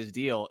on with this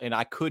deal, and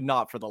I could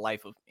not for the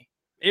life of me.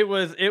 It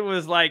was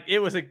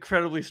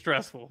incredibly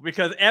stressful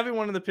because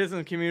everyone in the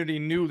Pistons community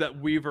knew that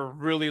Weaver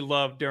really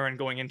loved Duren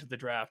going into the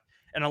draft,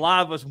 and a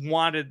lot of us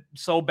wanted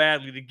so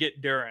badly to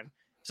get Duren.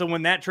 So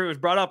when that trade was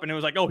brought up and it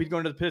was like, oh, he's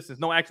going to the Pistons.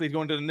 No, actually, he's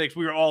going to the Knicks.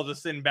 We were all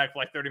just sitting back for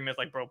like 30 minutes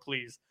like, bro,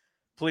 please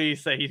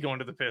say he's going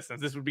to the Pistons.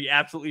 This would be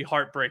absolutely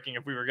heartbreaking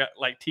if we were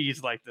like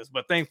teased like this.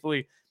 But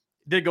thankfully,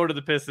 did go to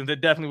the Pistons.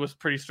 It definitely was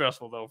pretty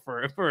stressful, though,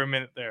 for a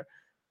minute there.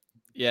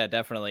 Yeah,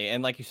 definitely.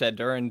 And like you said,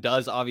 Duren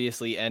does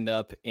obviously end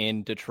up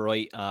in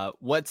Detroit.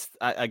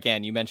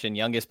 Again, you mentioned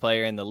youngest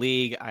player in the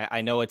league.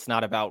 I know it's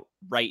not about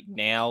right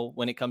now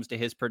when it comes to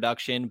his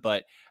production,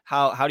 but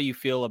how do you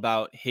feel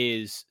about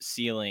his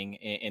ceiling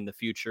in the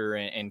future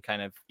and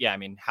kind of, I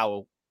mean,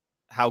 how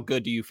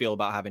good do you feel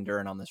about having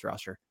Duren on this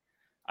roster?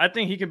 I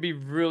think he could be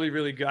really,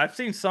 really good. I've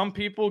seen some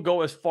people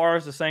go as far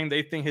as to saying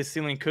they think his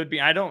ceiling could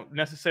be. I don't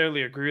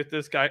necessarily agree with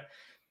this guy.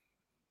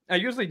 I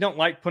usually don't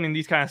like putting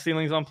these kind of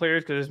ceilings on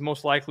players because it's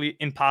most likely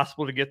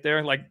impossible to get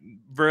there. Like,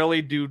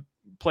 rarely do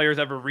players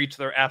ever reach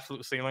their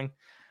absolute ceiling.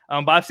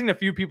 But I've seen a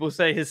few people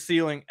say his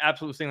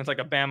absolute ceiling is like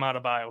a Bam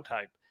Adebayo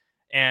type.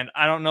 And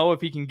I don't know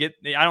if he can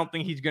I don't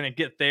think he's going to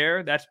get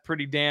there. That's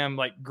pretty damn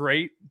like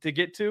great to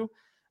get to.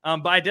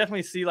 But I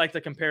definitely see like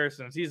the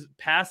comparisons. He's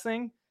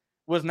passing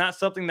was not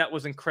something that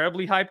was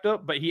incredibly hyped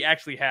up, but he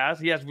actually has.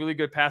 He has really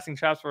good passing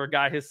chops for a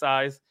guy his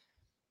size.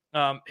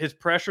 His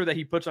pressure that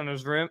he puts on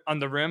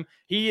the rim,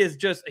 he's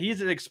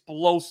an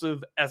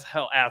explosive as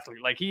hell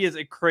athlete. Like, he is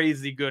a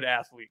crazy good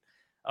athlete.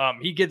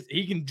 He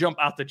can jump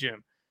out the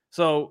gym.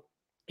 So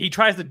he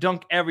tries to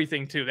dunk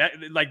everything too. That,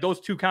 like,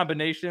 those two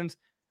combinations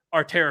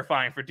are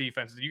terrifying for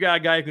defenses. You got a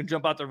guy who can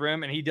jump out the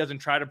rim and he doesn't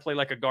try to play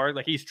like a guard.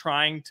 Like, he's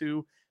trying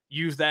to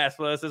use that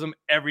athleticism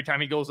every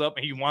time he goes up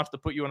and he wants to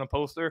put you on a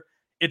poster.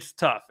 It's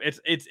tough.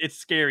 It's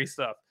scary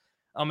stuff.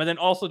 And then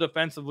also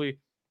defensively,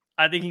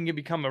 I think he can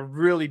become a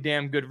really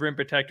damn good rim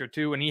protector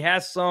too, and he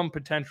has some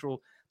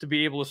potential to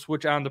be able to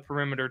switch on the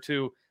perimeter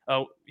too.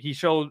 He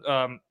showed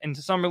in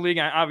the summer league,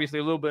 and obviously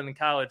a little bit in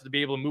college, to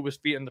be able to move his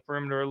feet in the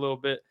perimeter a little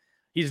bit.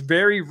 He's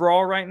very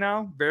raw right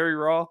now, very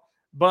raw,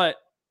 but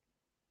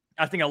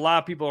I think a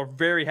lot of people are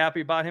very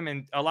happy about him,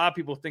 and a lot of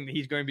people think that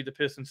he's going to be the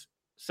Pistons'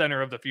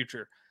 center of the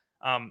future.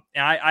 And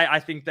I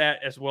think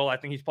that as well. I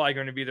think he's probably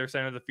going to be their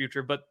center of the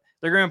future, but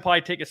they're going to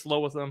probably take it slow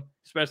with him,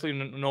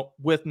 especially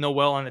with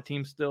Noel on the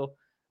team still.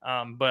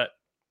 But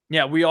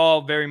yeah, we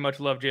all very much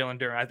love Jalen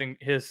Duren. I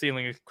think his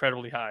ceiling is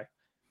incredibly high.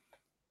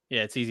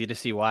 Yeah, it's easy to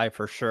see why,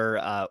 for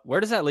sure. Where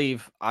does that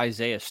leave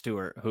Isaiah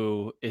Stewart,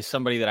 who is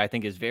somebody that I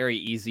think is very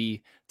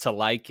easy to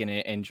like and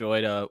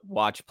enjoy to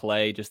watch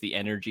play, just the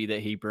energy that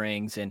he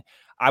brings. And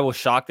I was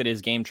shocked that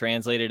his game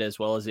translated as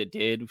well as it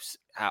did.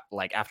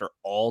 Like, after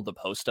all the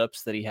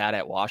post-ups that he had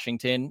at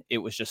Washington, it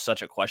was just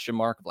such a question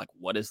mark of like,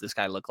 what does this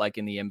guy look like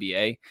in the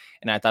NBA?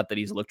 And I thought that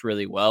he's looked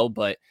really well,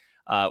 but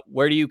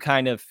where do you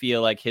kind of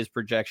feel like his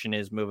projection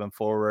is moving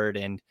forward?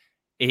 And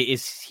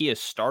is he a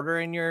starter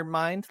in your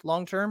mind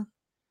long-term?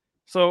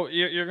 So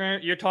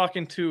you're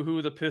talking to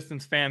who the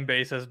Pistons fan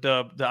base has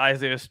dubbed the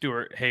Isaiah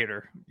Stewart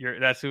hater.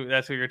 That's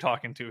who you're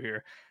talking to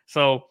here.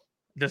 So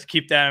just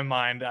keep that in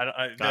mind.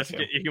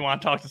 If you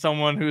want to talk to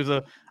someone who's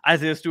a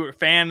Isaiah Stewart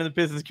fan in the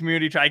Pistons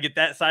community, try to get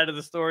that side of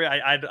the story.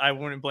 I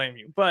wouldn't blame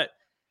you, but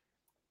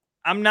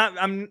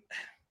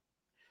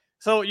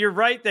So you're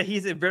right that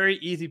he's a very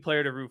easy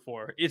player to root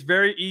for. It's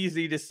very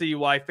easy to see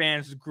why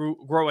fans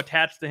grow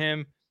attached to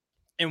him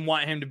and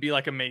want him to be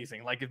like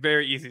amazing. Like, it's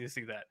very easy to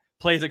see that.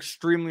 Plays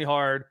extremely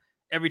hard.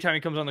 Every time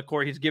he comes on the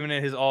court, he's giving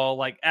it his all.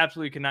 Like,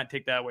 absolutely cannot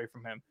take that away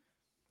from him.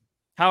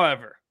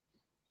 However,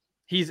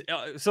 he's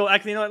so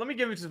actually, let me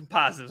give you some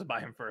positives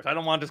about him first. I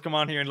don't want to just come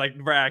on here and like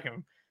brag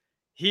him.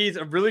 He's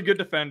a really good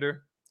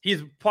defender.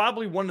 He's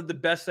probably one of the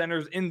best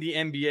centers in the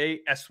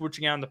NBA at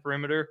switching out on the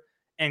perimeter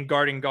and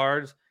guarding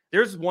guards.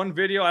 There's one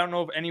video, I don't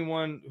know if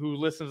anyone who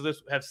listens to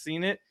this have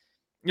seen it.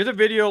 There's a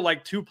video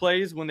like 2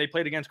 plays when they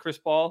played against Chris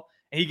Paul,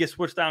 and he gets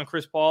switched down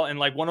Chris Paul, and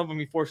like one of them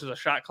he forces a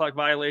shot clock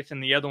violation,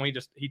 the other one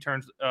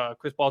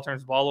Chris Paul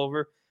turns the ball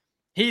over.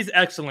 He's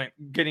excellent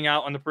getting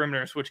out on the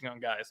perimeter and switching on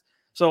guys.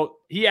 So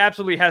he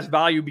absolutely has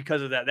value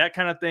because of that. That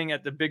kind of thing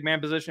at the big man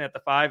position at the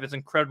 5 is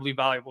incredibly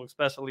valuable,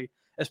 especially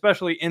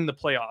in the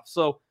playoffs.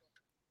 So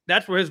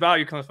that's where his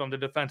value comes from, the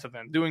defensive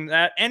end, doing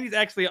that. And he's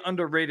actually an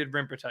underrated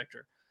rim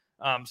protector.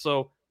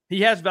 So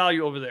he has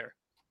value over there.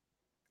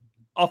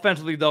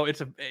 Offensively, though,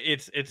 it's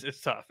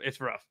tough. It's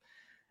rough.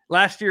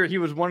 Last year, he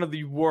was one of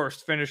the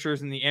worst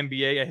finishers in the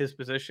NBA at his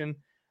position.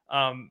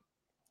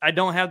 I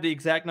don't have the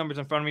exact numbers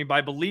in front of me, but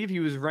I believe he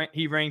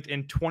ranked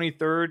in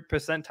 23rd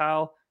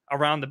percentile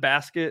around the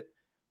basket,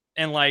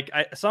 and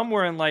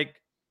somewhere in like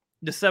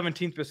the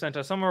 17th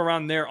percentile, somewhere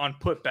around there on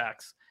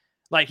putbacks.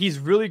 Like, he's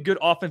really good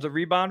offensive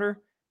rebounder,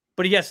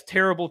 but he has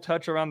terrible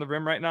touch around the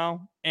rim right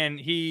now, and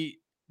he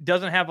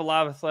doesn't have a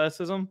lot of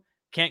athleticism,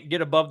 can't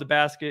get above the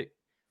basket,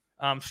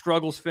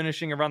 struggles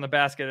finishing around the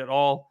basket at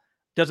all,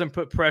 doesn't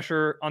put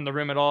pressure on the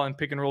rim at all in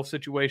pick and roll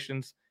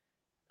situations.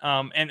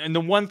 And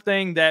the one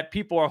thing that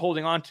people are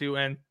holding on to,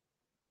 and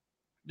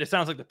it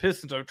sounds like the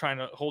Pistons are trying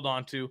to hold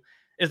on to,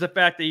 is the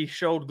fact that he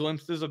showed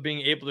glimpses of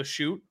being able to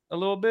shoot a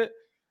little bit,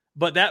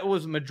 but that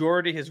was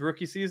majority his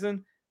rookie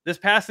season. This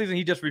past season,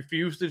 he just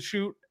refused to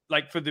shoot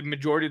like for the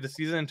majority of the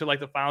season until like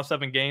the final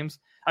 7 games.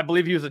 I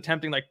believe he was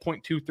attempting like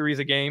 0.2 threes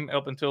a game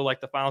up until like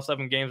the final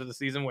 7 games of the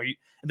season, and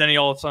then he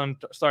all of a sudden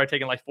started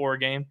taking like 4 a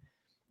game.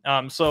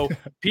 So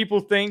people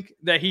think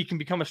that he can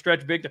become a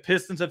stretch big. The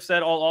Pistons have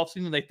said all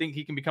offseason they think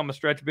he can become a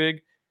stretch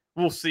big.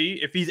 We'll see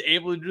if he's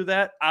able to do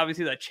that.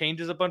 Obviously, that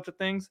changes a bunch of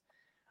things.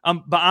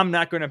 But I'm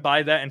not going to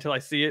buy that until I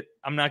see it.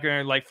 I'm not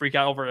going to like freak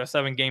out over a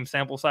 7-game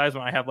sample size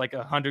when I have like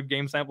a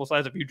 100-game sample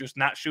size if you're just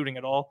not shooting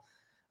at all.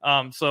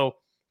 So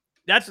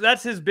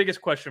that's his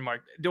biggest question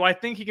mark. Do I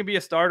think he can be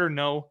a starter?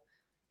 No,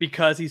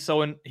 because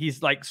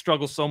he's like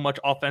struggles so much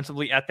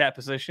offensively at that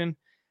position.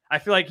 I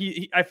feel like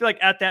I feel like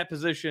at that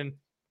position,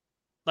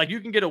 like you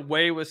can get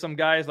away with some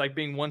guys like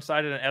being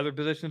one-sided in other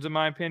positions, in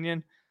my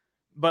opinion.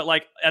 But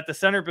like at the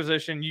center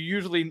position, you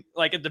usually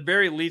like at the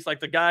very least, like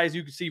the guys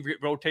you can see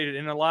rotated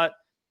in a lot,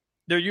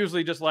 they're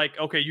usually just like,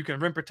 okay, you can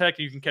rim protect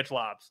and you can catch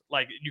lobs.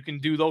 Like you can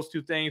do those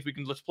 2 things. We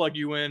can just plug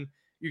you in.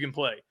 You can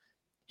play.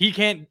 He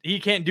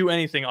can't do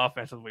anything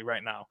offensively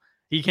right now.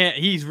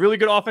 He's really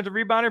good offensive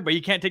rebounder, but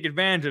he can't take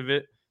advantage of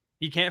it.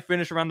 He can't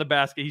finish around the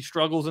basket. He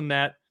struggles in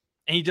that.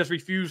 And he just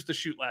refused to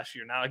shoot last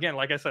year. Now, again,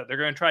 like I said, they're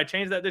going to try to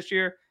change that this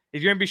year.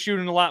 He's going to be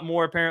shooting a lot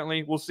more,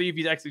 apparently. We'll see if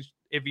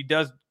he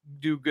does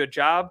do a good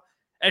job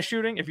at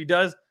shooting. If he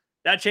does,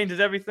 that changes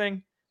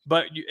everything.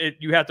 But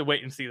you have to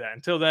wait and see that.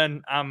 Until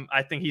then,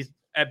 I think he's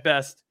at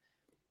best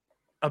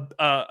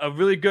a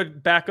really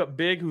good backup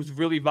big who's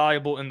really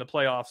valuable in the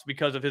playoffs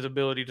because of his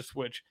ability to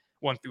switch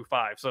 1 through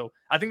 5. So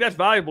I think that's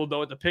valuable,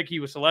 though, at the pick he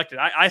was selected.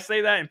 I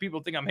say that, and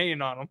people think I'm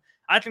hating on him.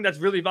 I think that's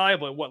really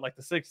valuable at like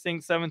the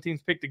 16th,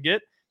 17th pick to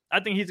get. I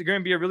think he's going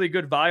to be a really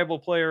good, viable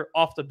player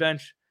off the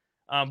bench.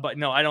 But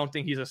no, I don't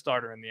think he's a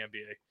starter in the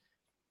NBA.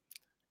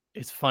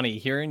 It's funny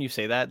hearing you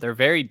say that. They're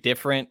very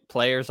different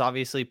players,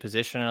 obviously,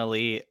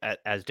 positionally,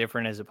 as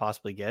different as it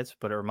possibly gets.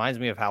 But it reminds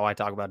me of how I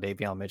talk about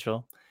Davion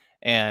Mitchell.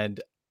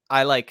 And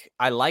I like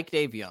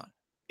Davion.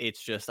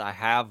 It's just I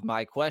have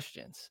my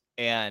questions.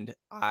 And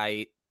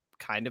I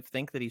kind of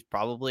think that he's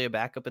probably a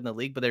backup in the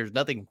league, but there's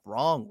nothing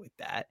wrong with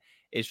that.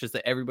 It's just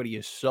that everybody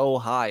is so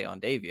high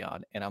on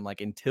Davion. And I'm like,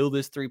 until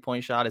this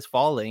 3-point shot is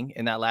falling,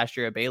 and that last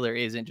year at Baylor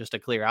isn't just a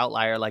clear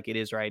outlier like it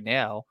is right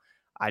now,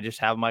 I just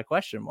have my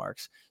question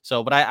marks.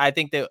 So, but I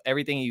think that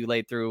everything you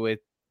laid through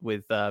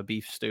with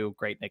Beef Stew,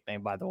 great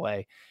nickname, by the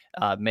way,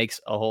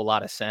 makes a whole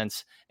lot of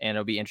sense. And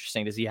it'll be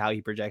interesting to see how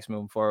he projects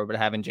moving forward. But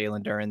having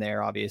Jalen Duren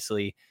there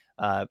obviously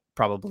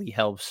probably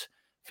helps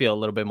feel a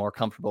little bit more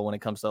comfortable when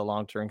it comes to the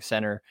long-term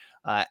center.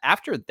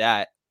 After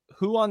that,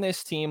 who on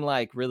this team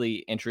like really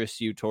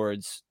interests you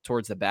towards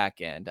the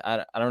back end?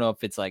 I don't know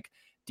if it's like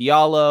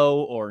Diallo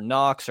or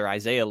Knox or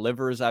Isaiah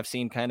Livers. I've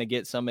seen kind of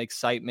get some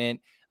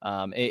excitement.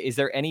 Is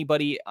there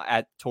anybody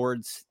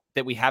towards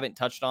that we haven't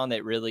touched on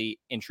that really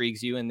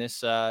intrigues you in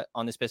this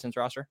on this Pistons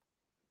roster?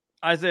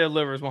 Isaiah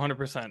Livers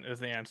 100% is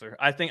the answer.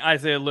 I think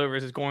Isaiah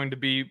Livers is going to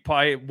be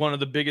probably one of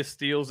the biggest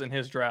steals in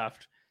his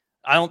draft.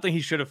 I don't think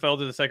he should have fell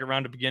to the second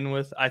round to begin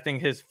with. I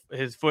think his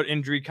foot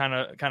injury kind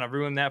of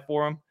ruined that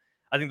for him.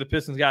 I think the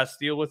Pistons got a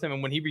steal with him,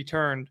 and when he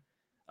returned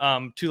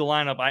to the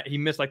lineup, he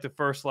missed like the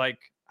first I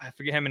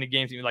forget how many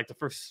games, like the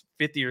first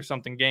 50 or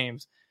something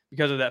games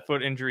because of that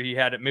foot injury he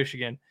had at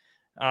Michigan.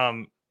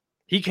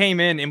 He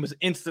came in and was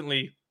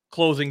instantly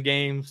closing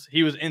games.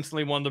 He was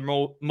instantly one of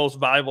the most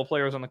valuable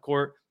players on the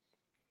court.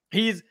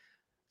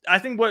 I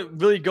think what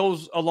really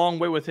goes a long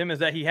way with him is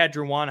that he had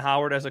Juwan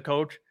Howard as a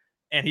coach,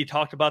 and he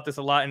talked about this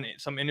a lot in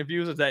some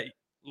interviews, is that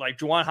like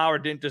Juwan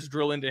Howard didn't just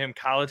drill into him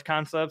college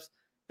concepts.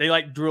 They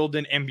like drilled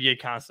in NBA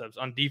concepts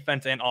on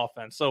defense and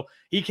offense. So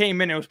he came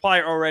in and was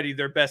probably already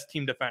their best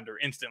team defender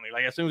instantly.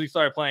 Like as soon as he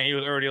started playing, he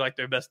was already like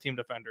their best team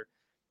defender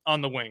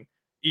on the wing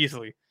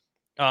easily.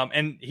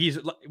 And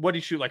what did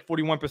he shoot? Like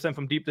 41%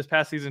 from deep this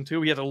past season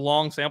too. He has a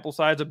long sample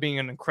size of being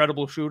an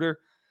incredible shooter.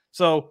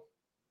 So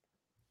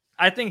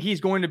I think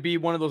he's going to be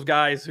one of those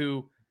guys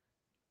who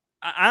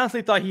I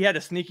honestly thought he had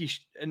a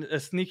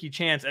sneaky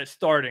chance at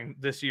starting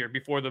this year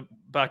before the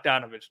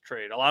Bogdanovich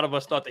trade. A lot of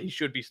us thought that he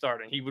should be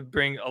starting. He would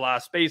bring a lot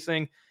of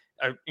spacing,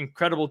 an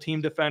incredible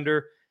team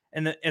defender.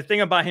 And the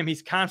thing about him,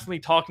 he's constantly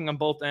talking on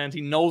both ends.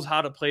 He knows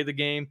how to play the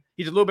game.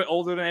 He's a little bit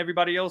older than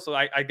everybody else, so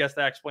I guess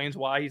that explains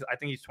why. I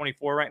think he's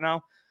 24 right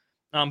now.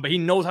 But he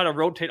knows how to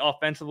rotate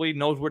offensively,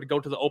 knows where to go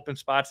to the open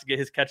spots to get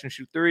his catch and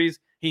shoot threes.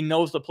 He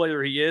knows the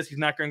player he is. He's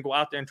not going to go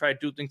out there and try to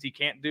do things he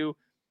can't do.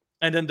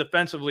 And then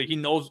defensively, he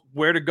knows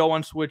where to go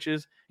on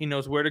switches. He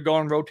knows where to go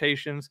on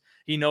rotations.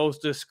 He knows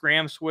the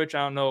scram switch. I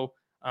don't know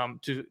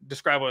To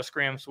describe what a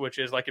scram switch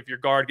is, like if your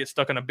guard gets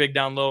stuck on a big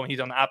down low and he's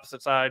on the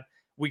opposite side,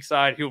 weak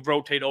side, he'll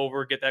rotate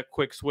over, get that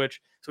quick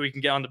switch so he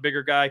can get on the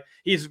bigger guy.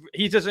 He's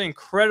just an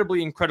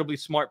incredibly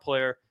smart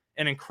player,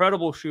 an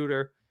incredible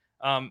shooter.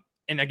 And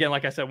again,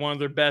 like I said, one of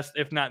their best,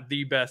 if not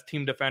the best,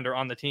 team defender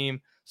on the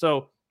team.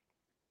 So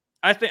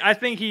I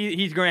think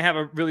he's going to have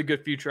a really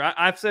good future.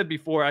 I've said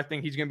before, I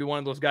think he's going to be one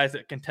of those guys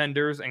that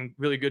contenders and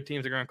really good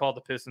teams are going to call the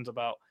Pistons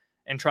about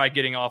and try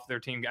getting off their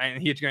team. And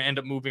he's going to end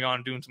up moving on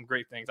and doing some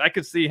great things. I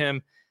could see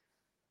him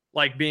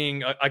like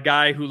being a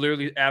guy who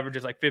literally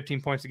averages like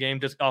 15 points a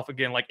game, just off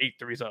again like 8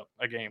 threes up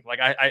a game.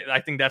 Like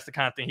I think that's the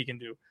kind of thing he can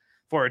do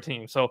for a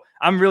team. So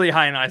I'm really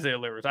high on Isaiah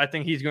Livers. I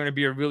think he's going to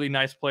be a really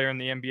nice player in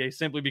the NBA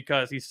simply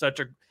because he's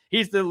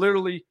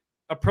literally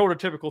a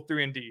prototypical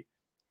 3-and-D.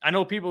 I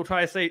know people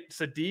try to say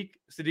Sadiq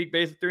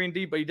based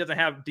 3-and-D, but he doesn't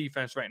have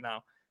defense right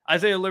now.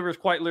 Isaiah Livers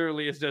quite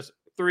literally is just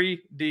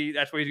 3D.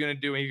 That's what he's going to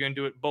do, and he's going to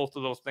do it both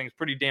of those things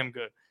pretty damn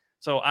good.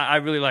 So I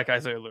really like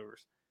Isaiah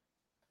Livers.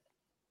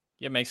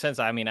 Yeah, it makes sense.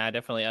 I mean, I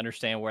definitely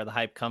understand where the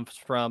hype comes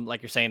from.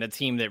 Like you're saying, a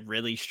team that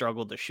really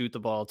struggled to shoot the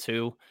ball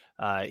too.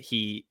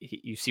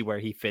 You see where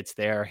he fits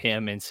there,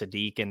 him and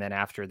Sadiq, and then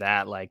after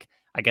that, like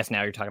I guess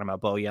now you're talking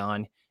about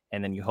Bojan,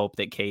 and then you hope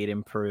that Cade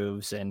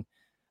improves and.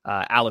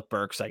 Alec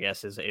Burks, I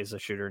guess, is a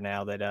shooter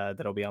now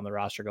that'll be on the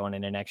roster going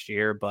into next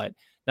year. But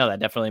no, that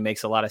definitely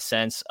makes a lot of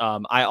sense.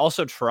 I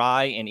also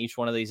try in each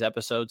one of these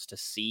episodes to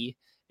see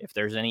if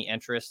there's any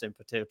interest in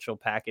potential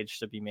package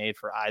to be made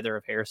for either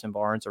of Harrison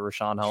Barnes or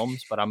Richaun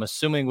Holmes. But I'm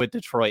assuming with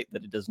Detroit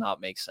that it does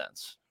not make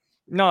sense.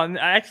 No,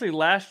 actually,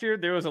 last year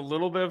there was a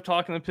little bit of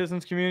talk in the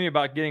Pistons community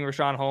about getting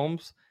Richaun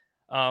Holmes,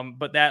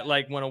 but that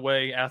like went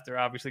away after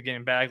obviously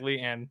getting Bagley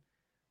and.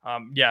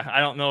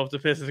 I don't know if the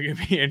Pistons are going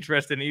to be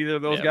interested in either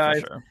of those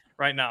guys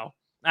right now.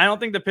 I don't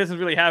think the Pistons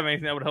really have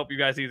anything that would help you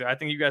guys either. I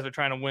think you guys are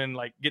trying to win,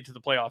 like get to the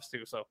playoffs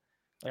too. So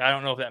I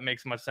don't know if that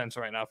makes much sense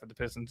right now for the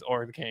Pistons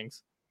or the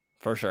Kings.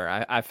 For sure.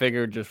 I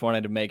figured, just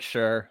wanted to make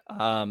sure.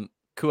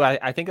 Cool.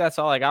 I think that's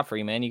all I got for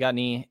you, man. You got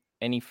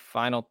any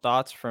final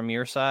thoughts from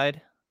your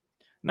side?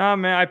 Nah,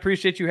 man, I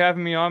appreciate you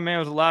having me on, man. It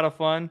was a lot of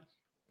fun.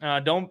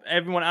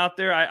 Everyone out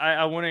there,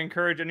 I want to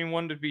encourage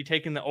anyone to be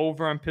taking the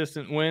over on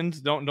Piston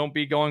wins. Don't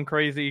be going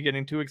crazy,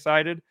 getting too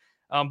excited.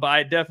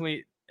 But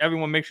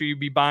everyone make sure you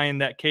be buying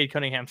that Cade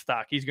Cunningham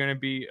stock. He's going to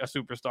be a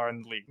superstar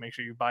in the league. Make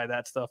sure you buy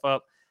that stuff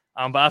up.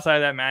 But outside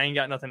of that, man, I ain't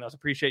got nothing else.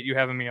 Appreciate you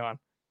having me on.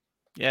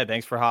 Yeah,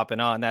 thanks for hopping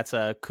on. That's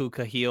a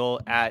Kukahil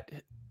at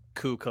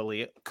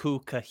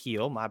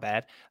Kukahil, my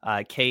bad.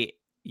 Kukhahil.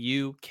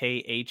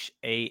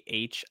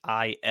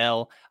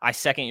 I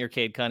second your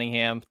Cade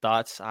Cunningham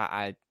thoughts.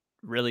 I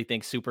really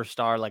think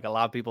superstar, like a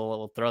lot of people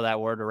will throw that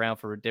word around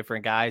for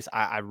different guys.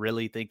 I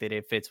really think that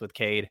it fits with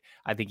Cade.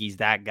 I think he's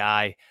that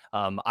guy.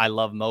 I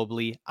love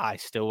Mobley. I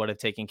still would have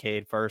taken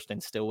Cade first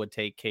and still would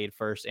take Cade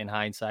first in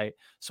hindsight.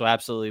 So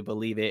absolutely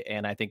believe it.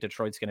 And I think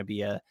Detroit's going to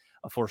be a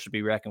force to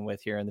be reckoned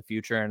with here in the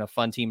future and a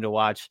fun team to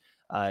watch.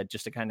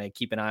 Just to kind of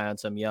keep an eye on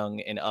some young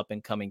and up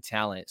and coming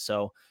talent.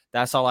 So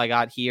that's all I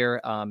got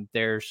here.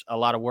 There's a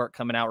lot of work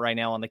coming out right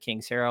now on the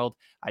Kings Herald.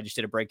 I just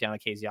did a breakdown of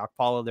KZ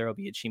Okpala. There will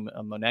be a Chima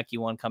Moneki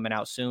one coming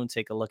out soon.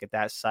 Take a look at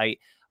that site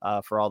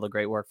for all the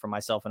great work from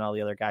myself and all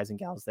the other guys and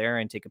gals there,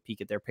 and take a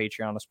peek at their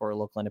Patreon to support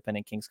local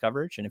independent Kings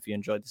coverage. And if you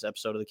enjoyed this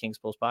episode of the Kings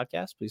Pulse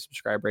podcast, please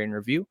subscribe, rate, and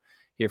review.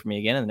 Hear from me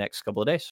again in the next couple of days.